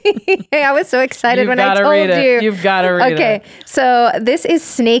 Hey, I was so excited when I told you. You've got to read it. Okay, so this is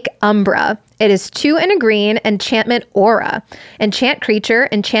Snake Umbra. It is 2 and a green, enchantment aura. Enchant creature.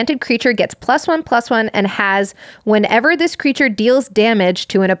 Enchanted creature gets +1/+1 and has, whenever this creature deals damage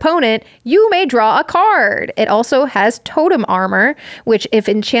to an opponent, you may draw a card. It also has totem armor, which if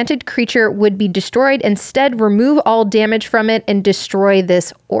enchanted creature would be destroyed, instead remove all damage from it and destroy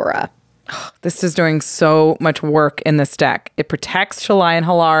this aura. This is doing so much work in this deck. It protects Shalai and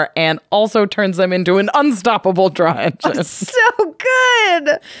Hallar and also turns them into an unstoppable draw engine. So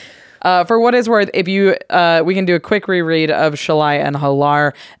good! For what it's worth, if you, we can do a quick reread of Shalai and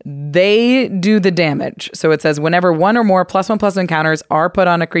Hallar. They do the damage. So it says, whenever one or more +1/+1 counters are put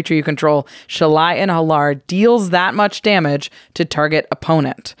on a creature you control, Shalai and Hallar deals that much damage to target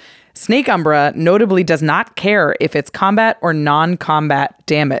opponent. Snake Umbra notably does not care if it's combat or non-combat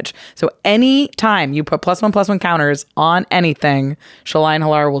damage. So any time you put +1/+1 counters on anything, Shalai and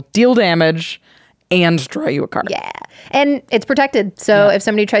Hallar will deal damage and draw you a card. Yeah. And it's protected. So if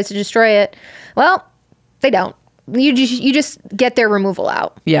somebody tries to destroy it, well, they don't. You just get their removal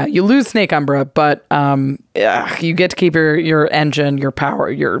out. Yeah, you lose Snake Umbra, but you get to keep your engine, your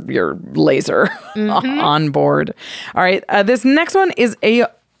power, your laser on board. All right, this next one is a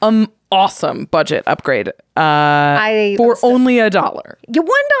awesome budget upgrade for only $1. Yeah,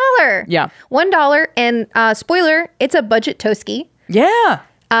 $1. Yeah. $1. And spoiler, it's a budget Toski. Yeah.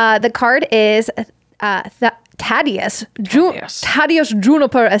 The card is Thaddeus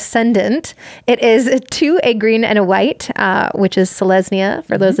Juniper Ascendant. It is 2, a green and a white, which is Selesnya,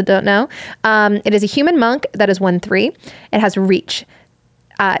 for those that don't know. It is a human monk that is 1/3. It has reach.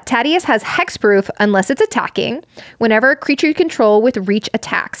 Thaddeus has hexproof unless it's attacking. Whenever a creature you control with reach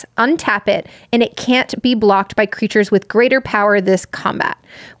attacks, untap it, and it can't be blocked by creatures with greater power this combat.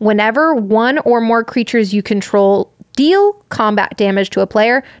 Whenever one or more creatures you control deal combat damage to a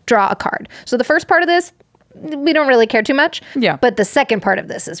player, draw a card. So the first part of this, we don't really care too much. Yeah. But the second part of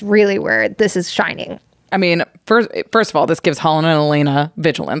this is really where this is shining. I mean, first of all, this gives Holland and Elena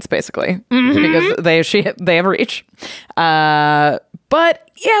vigilance, basically, because they have reach. But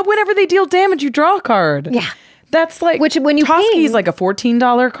yeah, whenever they deal damage, you draw a card. Yeah. That's like, which when you Toski's like a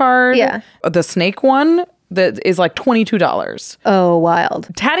 $14 card. Yeah. The snake one that is like $22. Oh, wild.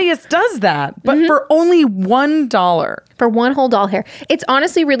 Thaddeus does that, but for only $1. For one whole doll hair. It's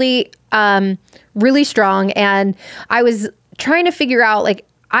honestly really, really strong. And I was trying to figure out, like,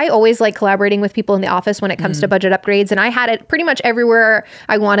 I always like collaborating with people in the office when it comes to budget upgrades. And I had it pretty much everywhere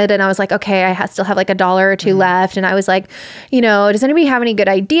I wanted. And I was like, okay, I still have like $1 or $2 left. And I was like, does anybody have any good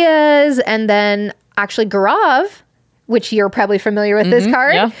ideas? And then actually Gaurav, which you're probably familiar with this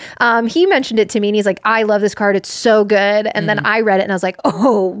card. Yeah. He mentioned it to me and he's like, I love this card. It's so good. And then I read it and I was like,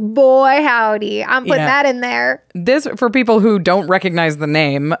 oh boy, howdy. I'm putting that in there. This, for people who don't recognize the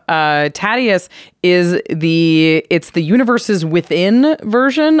name, Thaddeus is the Universes Within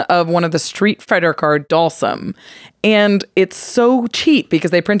version of one of the Street Fighter card, Dalsum. And it's so cheap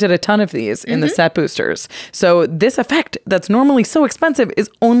because they printed a ton of these in the set boosters. So this effect that's normally so expensive is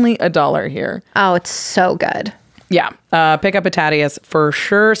only $1 here. Oh, it's so good. Yeah, pick up a Thaddeus for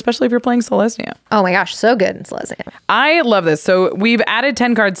sure, especially if you're playing Selesnya. Oh my gosh, so good in Selesnya. I love this. So we've added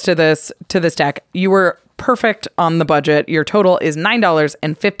 10 cards to this deck. You were perfect on the budget. Your total is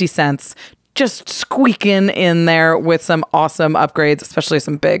 $9.50. Just squeaking in there with some awesome upgrades, especially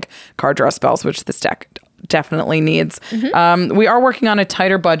some big card draw spells, which this deck definitely needs. We are working on a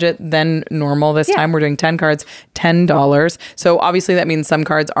tighter budget than normal this time. We're doing 10 cards, $10. So obviously that means some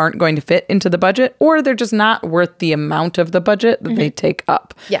cards aren't going to fit into the budget, or they're just not worth the amount of the budget that they take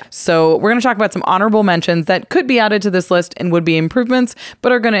up. Yeah. So we're going to talk about some honorable mentions that could be added to this list and would be improvements,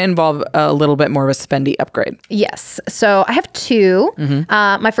 but are going to involve a little bit more of a spendy upgrade. Yes. So I have two.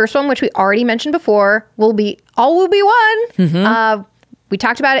 My first one, which we already mentioned before, will be one. We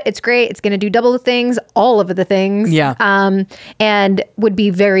talked about it. It's great. It's going to do double the things, all of the things. Yeah. And would be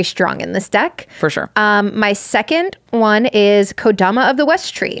very strong in this deck. For sure. My second one is Kodama of the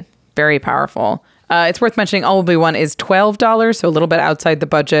West Tree. Very powerful. It's worth mentioning All Will Be One is $12, so a little bit outside the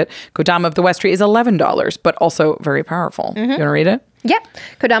budget. Kodama of the West Tree is $11, but also very powerful. You want to read it? Yep.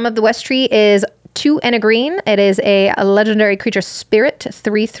 Kodama of the West Tree is 2 and a green. It is a legendary creature spirit,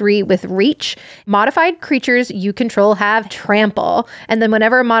 3/3 with reach. Modified creatures you control have trample. And then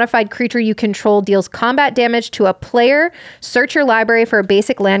whenever a modified creature you control deals combat damage to a player, search your library for a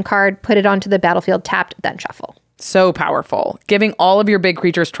basic land card, put it onto the battlefield tapped, then shuffle. So powerful. Giving all of your big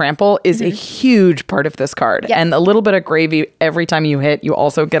creatures trample is a huge part of this card. Yep. And a little bit of gravy every time you hit, you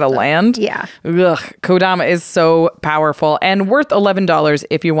also get a land. Yeah. Ugh. Kodama is so powerful and worth $11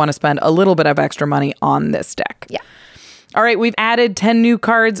 if you want to spend a little bit of extra money on this deck. Yeah. All right, we've added 10 new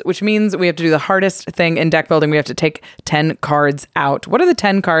cards, which means we have to do the hardest thing in deck building. We have to take 10 cards out. What are the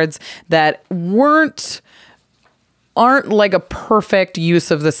 10 cards that aren't like a perfect use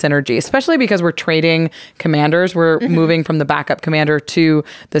of the synergy, especially because we're trading commanders. We're moving from the backup commander to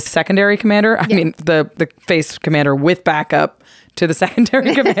the secondary commander. I mean, the face commander with backup to the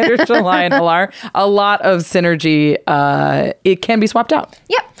secondary commander, Shalai and Hallar. A lot of synergy. It can be swapped out.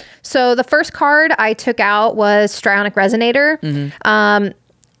 Yep. So the first card I took out was Strionic Resonator.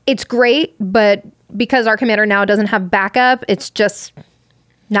 It's great, but because our commander now doesn't have backup, it's just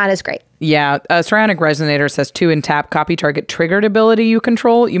not as great. Yeah, Strionic Resonator says 2 and tap, copy target triggered ability you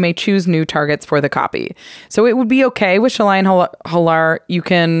control. You may choose new targets for the copy. So it would be okay with Shalai and Hallar. You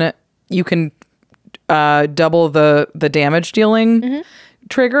can double the damage dealing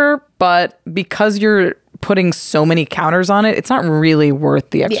trigger, but because you're putting so many counters on it, it's not really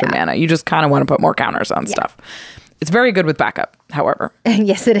worth the extra mana. You just kind of want to put more counters on stuff. It's very good with backup, however.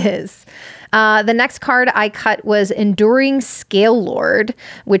 Yes, it is. The next card I cut was Enduring Scale Lord,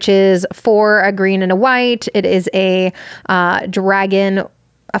 which is 4, a green and a white. It is a dragon,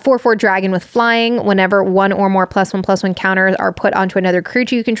 a 4/4 dragon with flying. Whenever 1 or more +1/+1 counters are put onto another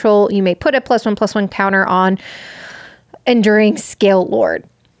creature you control, you may put a +1/+1 counter on Enduring Scale Lord.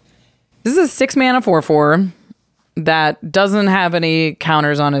 This is a 6 mana 4/4 that doesn't have any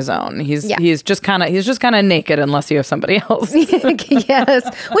counters on his own. He's just kind of naked unless you have somebody else. Yes,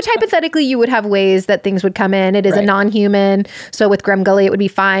 which hypothetically you would have ways that things would come in. It is a non-human, so with Grim Gully it would be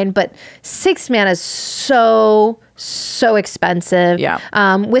fine. But 6 mana is so expensive. Yeah.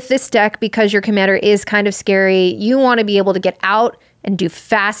 With this deck, because your commander is kind of scary, you want to be able to get out and do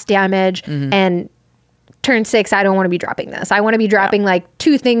fast damage and. Turn 6, I don't want to be dropping this. I want to be dropping like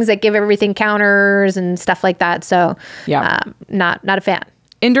 2 things that give everything counters and stuff like that. So not a fan.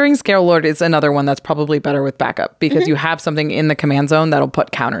 Enduring Scale Lord is another one that's probably better with backup because you have something in the command zone that'll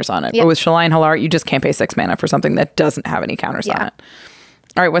put counters on it. But with Shalai and Hallar, you just can't pay 6 mana for something that doesn't have any counters on it.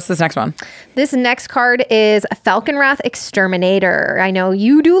 All right, what's this next one? This next card is Falconwrath Exterminator. I know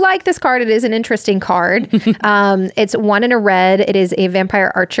you do like this card. It is an interesting card. It's 1 and a red. It is a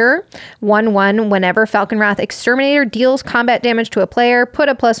vampire archer. 1/1. Whenever Falconwrath Exterminator deals combat damage to a player, put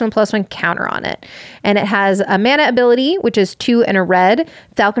a +1/+1 counter on it. And it has a mana ability, which is 2 and a red.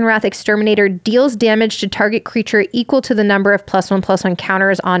 Falconwrath Exterminator deals damage to target creature equal to the number of +1/+1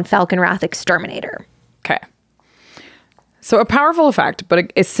 counters on Falconwrath Exterminator. Okay. So a powerful effect,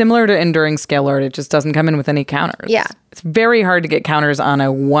 but it's similar to Enduring Scale Lord. It just doesn't come in with any counters. Yeah. It's very hard to get counters on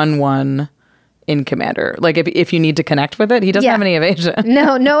a 1/1 in Commander. Like if you need to connect with it, he doesn't have any evasion.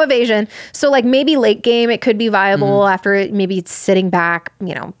 No evasion. So like maybe late game it could be viable after maybe it's sitting back,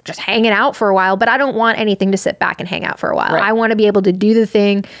 just hanging out for a while. But I don't want anything to sit back and hang out for a while. Right. I want to be able to do the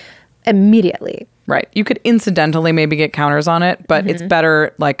thing immediately. Right. You could incidentally maybe get counters on it, but it's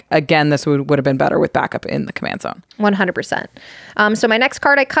better, like, again, this would have been better with backup in the command zone. 100%. So my next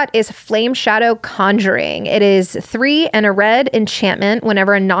card I cut is Flame Shadow Conjuring. It is 3 and a red enchantment.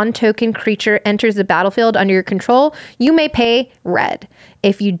 Whenever a non-token creature enters the battlefield under your control, you may pay red.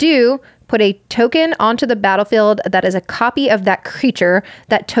 If you do, put a token onto the battlefield that is a copy of that creature.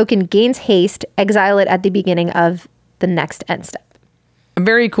 That token gains haste. Exile it at the beginning of the next end step. A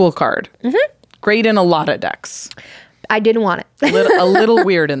very cool card. Great in a lot of decks. I didn't want it. A little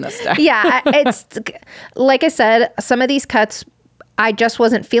weird in this deck. Yeah, it's like I said, some of these cuts I just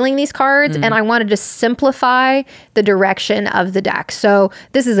wasn't feeling these cards and I wanted to simplify the direction of the deck. So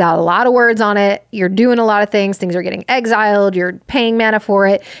this is a lot of words on it. You're doing a lot of things. Things are getting exiled. You're paying mana for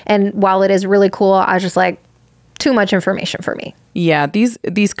it. And while it is really cool, I was just like, too much information for me. Yeah,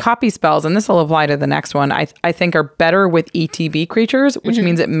 these copy spells, and this will apply to the next one, I think are better with ETB creatures, which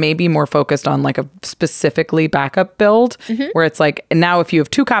means it may be more focused on like a specifically backup build, where it's like, now if you have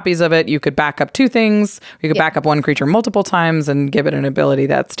 2 copies of it, you could back up 2 things, you could back up one creature multiple times and give it an ability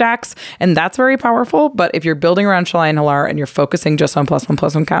that stacks, and that's very powerful. But if you're building around Shalai and Hallar and you're focusing just on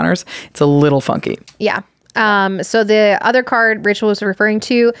 +1/+1 counters, it's a little funky. Yeah. So the other card Rachel was referring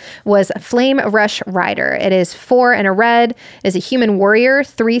to was Flame Rush Rider. It is 4 and a red. It is a human warrior,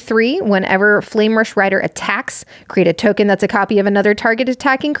 3/3. Whenever Flame Rush Rider attacks, create a token that's a copy of another target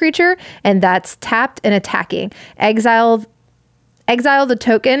attacking creature, and that's tapped and attacking. Exile the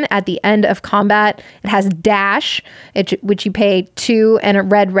token at the end of combat. It has dash, which you pay 2 and a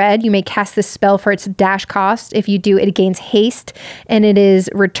red. You may cast this spell for its dash cost. If you do, it gains haste, and it is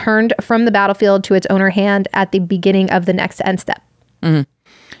returned from the battlefield to its owner hand at the beginning of the next end step.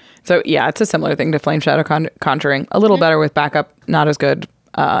 So yeah, it's a similar thing to Flame Shadow Conjuring. A little better with backup, not as good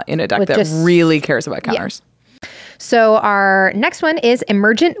in a deck that really cares about counters. Yeah. So our next one is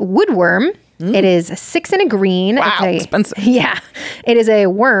Emergent Woodworm. It is 6 and a green. Wow, expensive. Yeah. It is a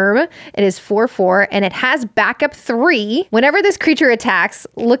worm. It is 4/4, and it has backup 3. Whenever this creature attacks,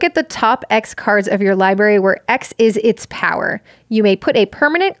 look at the top X cards of your library where X is its power. You may put a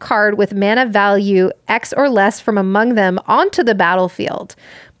permanent card with mana value X or less from among them onto the battlefield.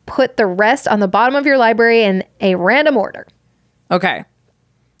 Put the rest on the bottom of your library in a random order. Okay.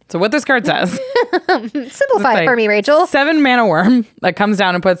 So what this card says... Simplify it for me, Rachel. 7 mana worm that comes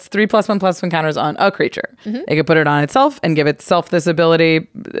down and puts 3+1/+1 counters on a creature. It could put it on itself and give itself this ability.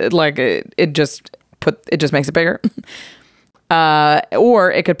 Like it just makes it bigger. Or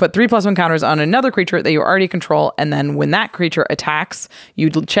it could put 3+1 counters on another creature that you already control, and then when that creature attacks, you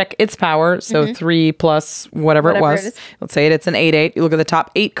check its power. So 3 plus whatever it was. Let's say it's an 8/8. You look at the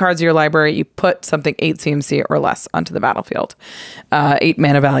top 8 cards of your library. You put something 8 CMC or less onto the battlefield, 8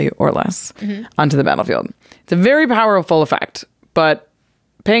 mana value or less onto the battlefield. It's a very powerful effect, but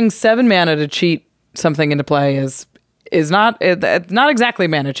paying 7 mana to cheat something into play is not exactly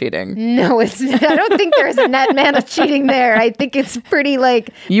mana cheating. No, it's. I don't think there's a net mana cheating there. I think it's pretty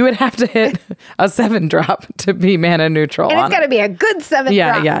like you would have to hit a 7-drop to be mana neutral, and it's got to be a good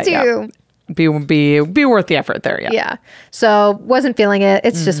 7-drop too. Yeah. Be worth the effort there. Yeah. So wasn't feeling it.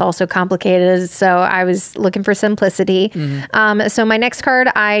 It's just also complicated. So I was looking for simplicity. So my next card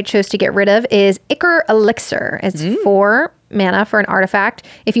I chose to get rid of is Ichor Elixir. It's 4 mana for an artifact.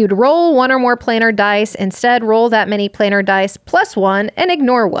 If you'd roll 1 or more planar dice, instead roll that many planar dice +1 and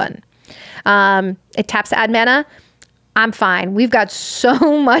ignore 1. It taps to add mana. I'm fine. We've got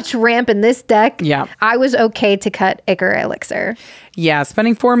so much ramp in this deck. Yeah. I was okay to cut Ichor Elixir. Yeah,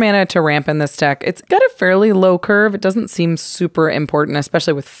 spending 4 mana to ramp in this deck, it's got a fairly low curve. It doesn't seem super important,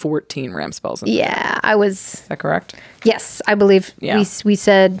 especially with 14 ramp spells. Yeah, I was... Is that correct? Yes, I believe we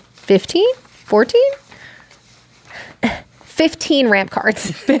said 15? 14? 15 ramp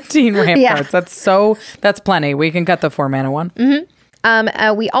cards. 15 ramp cards. That's plenty. We can cut the 4 mana one.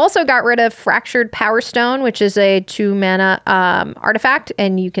 We also got rid of Fractured Power Stone, which is a 2 mana artifact,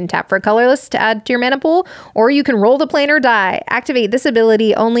 and you can tap for a colorless to add to your mana pool, or you can roll the planar die. Activate this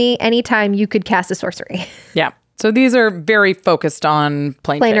ability only anytime you could cast a sorcery. Yeah. So these are very focused on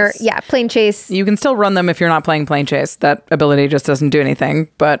plane chase. Yeah, plane chase. You can still run them if you're not playing plane chase. That ability just doesn't do anything.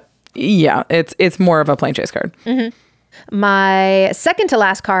 But yeah, it's more of a plane chase card. My second to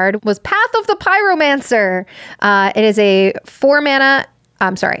last card was Path of the Pyromancer. It is a 4 mana.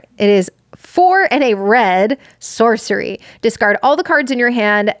 It is 4 and a red sorcery. Discard all the cards in your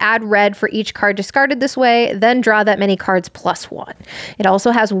hand, add red for each card discarded this way, then draw that many cards +1. It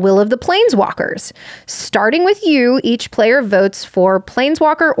also has Will of the Planeswalkers. Starting with you, each player votes for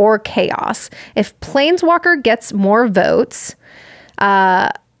Planeswalker or Chaos. If Planeswalker gets more votes,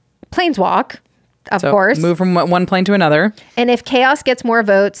 Planeswalk, of course. Move from one plane to another. And if Chaos gets more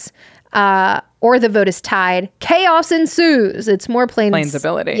votes, or the vote is tied, Chaos ensues. It's more planes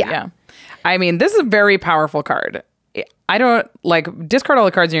ability. Yeah. I mean, this is a very powerful card. I don't discard all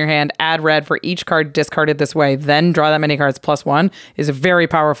the cards in your hand, add red for each card discarded this way, then draw that many cards +1 is a very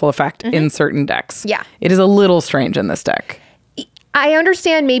powerful effect in certain decks. Yeah. It is a little strange in this deck. I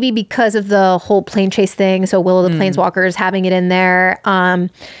understand maybe because of the whole plane chase thing. So Will of the Planeswalkers having it in there.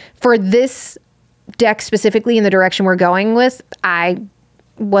 For this deck specifically in the direction we're going with, I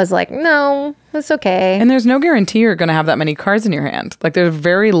was like, no, it's okay. And there's no guarantee you're going to have that many cards in your hand. Like, there's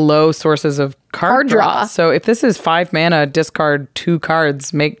very low sources of card draw. So if this is 5 mana, discard 2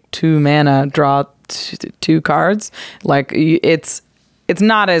 cards, make 2 mana, draw 2 cards, like, it's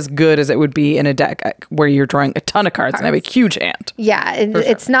not as good as it would be in a deck where you're drawing a ton of cards and have a huge hand. Yeah,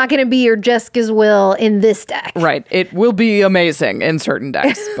 it's not going to be your Jessica's Will in this deck. Right. It will be amazing in certain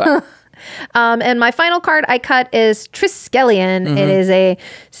decks, but... And my final card I cut is Triskelion. It is a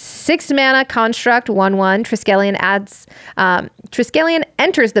 6 mana construct, 1/1. Triskelion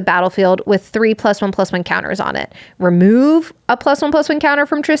enters the battlefield with 3 +1/+1 counters on it. Remove a +1/+1 counter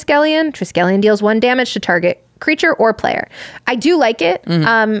from Triskelion. Triskelion deals 1 damage to target creature or player. I do like it.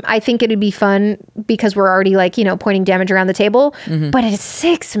 I think it'd be fun because we're already like, pointing damage around the table, but it's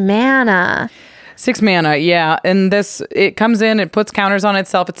 6 mana. 6 mana, yeah. And it comes in, it puts counters on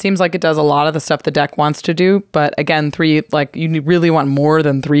itself. It seems like it does a lot of the stuff the deck wants to do. But again, 3, like, you really want more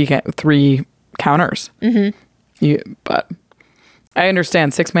than 3 counters. But I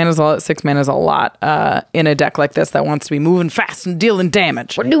understand 6 mana is a lot in a deck like this that wants to be moving fast and dealing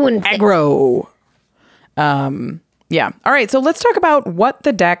damage. We're doing aggro. Yeah. All right. So let's talk about what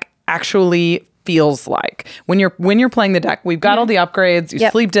the deck actually feels like when you're playing the deck. We've got all the upgrades. You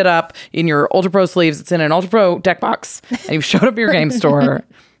sleeved it up in your Ultra Pro sleeves. It's in an Ultra Pro deck box, and you've showed up at your game store,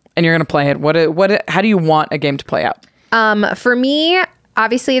 and you're going to play it. How do you want a game to play out? For me,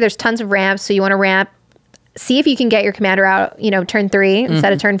 obviously, there's tons of ramps, so you want to ramp. See if you can get your commander out, turn 3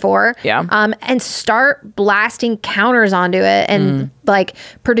 instead of turn 4. Yeah. And start blasting counters onto it and like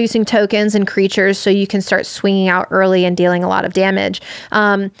producing tokens and creatures so you can start swinging out early and dealing a lot of damage.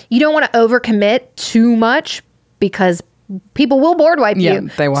 You don't want to overcommit too much because people will board wipe you. Yeah,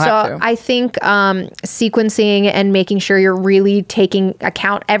 they will have to. So I think sequencing and making sure you're really taking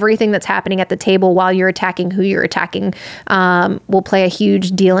account everything that's happening at the table while you're attacking who you're attacking will play a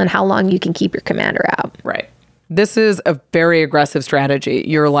huge deal in how long you can keep your commander out. Right. This is a very aggressive strategy.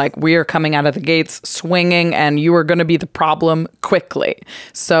 You're like, we are coming out of the gates swinging, and you are going to be the problem quickly.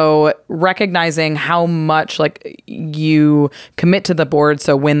 So recognizing how much like you commit to the board,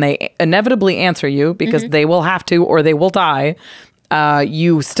 so when they inevitably answer you, because they will have to or they will die,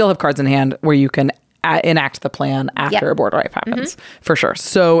 you still have cards in hand where you can enact the plan after a board wipe happens. For sure.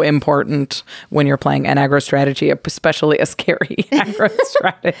 So important when you're playing an aggro strategy, especially a scary aggro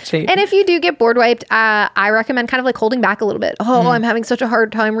strategy. And if you do get board wiped, I recommend kind of like holding back a little bit. I'm having such a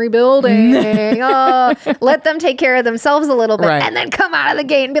hard time rebuilding. Let them take care of themselves a little bit and then come out of the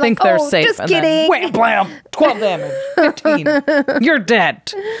gate and be Think like, they're safe, just kidding. Wham, blam, 12 damage, 15. You're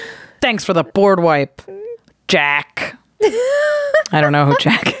dead. Thanks for the board wipe, Jack. I don't know who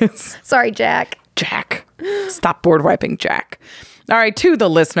Jack is. Sorry, Jack. Jack. Stop board wiping, Jack. All right, to the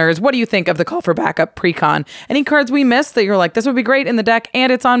listeners, what do you think of the Call for Backup Precon? Any cards we missed that you're like, this would be great in the deck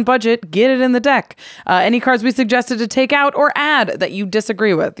and it's on budget, get it in the deck. Any cards we suggested to take out or add that you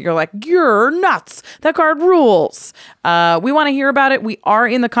disagree with? You're like, you're nuts. That card rules. We want to hear about it. We are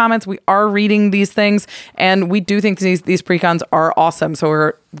in the comments. We are reading these things, and we do think these Precons are awesome. So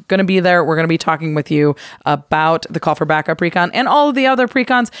we're going to be there. We're going to be talking with you about the Call for Backup Precon and all of the other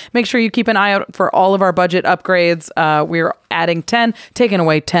Precons. Make sure you keep an eye out for all of our budget upgrades. We're adding 10, taking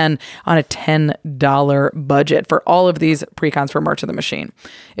away 10 on a $10 budget for all of these Precons for March of the Machine.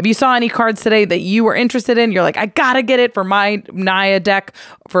 If you saw any cards today that you were interested in, you're like, I gotta get it for my Naya deck,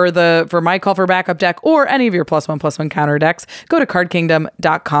 for my Call for Backup deck, or any of your +1/+1 counter decks, go to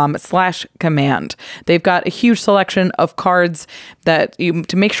cardkingdom.com/command. They've got a huge selection of cards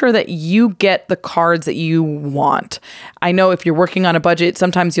to make sure that you get the cards that you want. I know if you're working on a budget,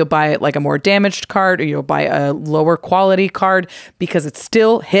 sometimes you'll buy like a more damaged card, or you'll buy a lower quality card because it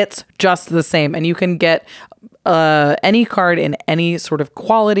still hits just the same, and you can get any card in any sort of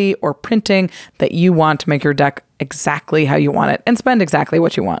quality or printing that you want to make your deck exactly how you want it and spend exactly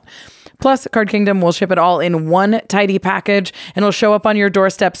what you want. Plus, Card Kingdom will ship it all in one tidy package, and it'll show up on your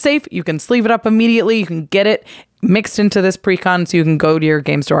doorstep safe. You can sleeve it up immediately. You can get it mixed into this Precon, so you can go to your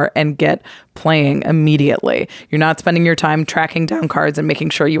game store and get playing immediately. You're not spending your time tracking down cards and making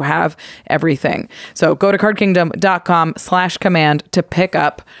sure you have everything. So go to cardkingdom.com/command to pick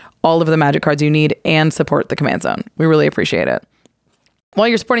up all of the Magic cards you need and support the Command Zone. We really appreciate it. While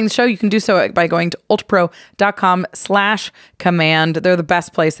you're supporting the show, you can do so by going to ultrapro.com/command. They're the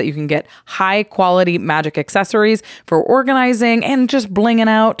best place that you can get high quality Magic accessories for organizing and just blinging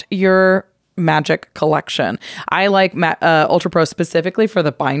out your Magic collection. I like Ultra Pro specifically for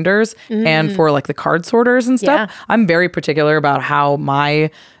the binders and for like the card sorters and stuff. Yeah. I'm very particular about how my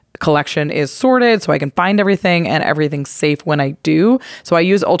collection is sorted so I can find everything and everything's safe when I do. So I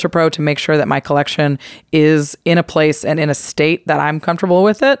use ULTRAPRO to make sure that my collection is in a place and in a state that I'm comfortable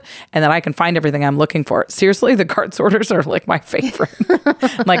with it and that I can find everything I'm looking for. Seriously, the card sorters are like my favorite.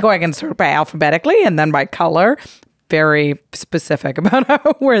 I'm like, I can sort by alphabetically and then by color. Very specific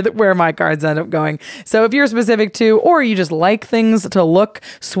about where my cards end up going. So if you're specific too, or you just like things to look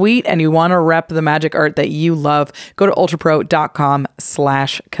sweet and you want to rep the magic art that you love, go to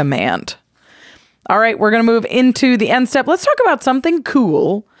ultrapro.com/command. All right, we're going to move into the end step. Let's talk about something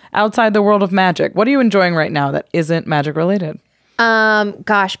cool outside the world of magic. What are you enjoying right now that isn't magic related?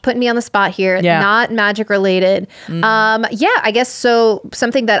 Gosh, putting me on the spot here. Yeah. Not magic related. I guess so.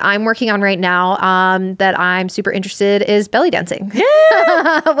 Something that I'm working on right now, that I'm super interested is belly dancing.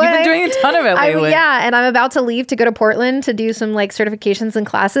 Yeah. You've been doing a ton of it lately. And I'm about to leave to go to Portland to do some like certifications and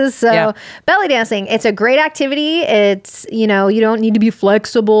classes. So belly dancing, it's a great activity. It's, you don't need to be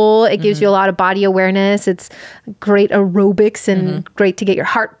flexible. It gives you a lot of body awareness. It's great aerobics and great to get your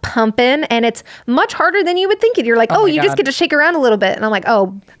heart pumping. And it's much harder than you would think it. You're like, you just get to shake around a little bit. And I'm like,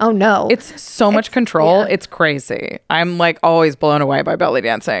 oh no. It's so much control. Yeah. It's crazy. I'm like always blown away by belly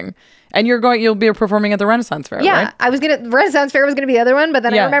dancing. And you'll be performing at the Renaissance Fair, right? The Renaissance Fair was going to be the other one, but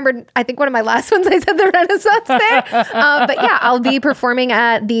then I remembered, I think one of my last ones I said the Renaissance Fair. But yeah, I'll be performing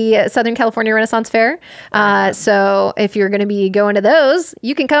at the Southern California Renaissance Fair. So if you're going to be going to those,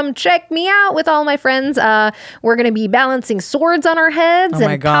 you can come check me out with all my friends. We're going to be balancing swords on our heads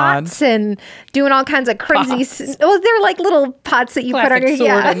and pots and doing all kinds of crazy. They're like little pots that you put on your sword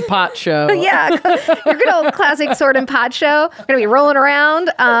and pot show. Yeah, your good old classic sword and pot show. We're going to be rolling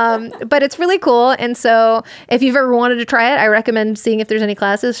around. But it's really cool. And so if you've ever wanted to try it, I recommend seeing if there's any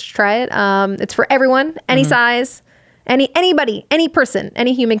classes to try it. It's for everyone, any size, anybody, any person,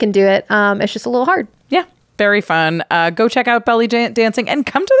 any human can do it. It's just a little hard. Yeah. Very fun. Go check out belly dancing and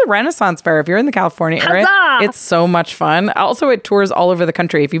come to the Renaissance Fair if you're in the California area. Huzzah! It's so much fun. Also, it tours all over the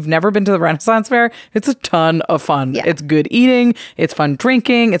country. If you've never been to the Renaissance Fair, it's a ton of fun. Yeah. It's good eating. It's fun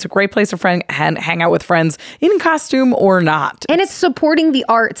drinking. It's a great place to hang out with friends in costume or not. And it's supporting the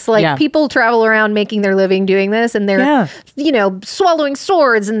arts. Like people travel around making their living doing this, and they're, swallowing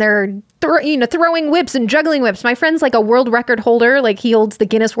swords and they're throwing whips and juggling whips. My friend's like a world record holder. Like he holds the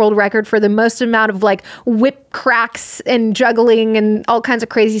Guinness World Record for the most amount of like whip cracks and juggling and all kinds of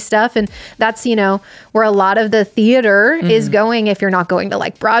crazy stuff. And that's, where a lot of the theater is going if you're not going to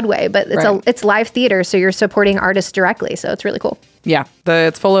like Broadway, but it's live theater. So you're supporting artists directly. So it's really cool. Yeah,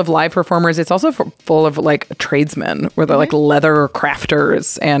 it's full of live performers. It's also full of like tradesmen, where they're like leather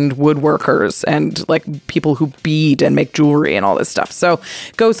crafters and woodworkers and like people who bead and make jewelry and all this stuff. So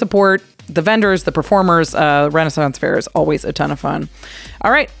go support the vendors, the performers. Renaissance Fair is always a ton of fun.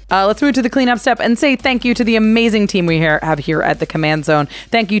 All right, let's move to the cleanup step and say thank you to the amazing team we have here at the Command Zone.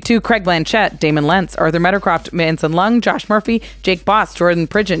 Thank you to Craig Blanchett, Damon Lentz, Arthur Meadowcroft, Manson Lung, Josh Murphy, Jake Boss, Jordan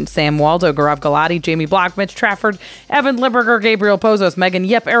Pridgeon, Sam Waldo, Gaurav Galati, Jamie Block, Mitch Trafford, Evan Liberger, Gabriel Pozos, Megan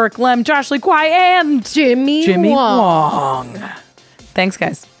Yep, Eric Lem, Josh Lee Kwai, and Jimmy Wong. Thanks,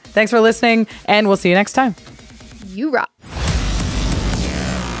 guys. Thanks for listening, and we'll see you next time. You rock.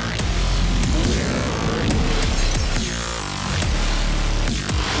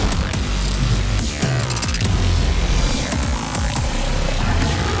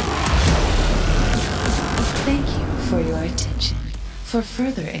 For your attention. For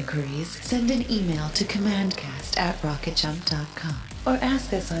further inquiries, send an email to commandcast@rocketjump.com or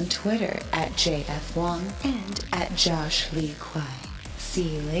ask us on Twitter @JFWong and @Josh Lee Kwai.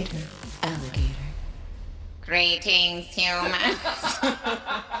 See you later, alligator. Greetings, humans.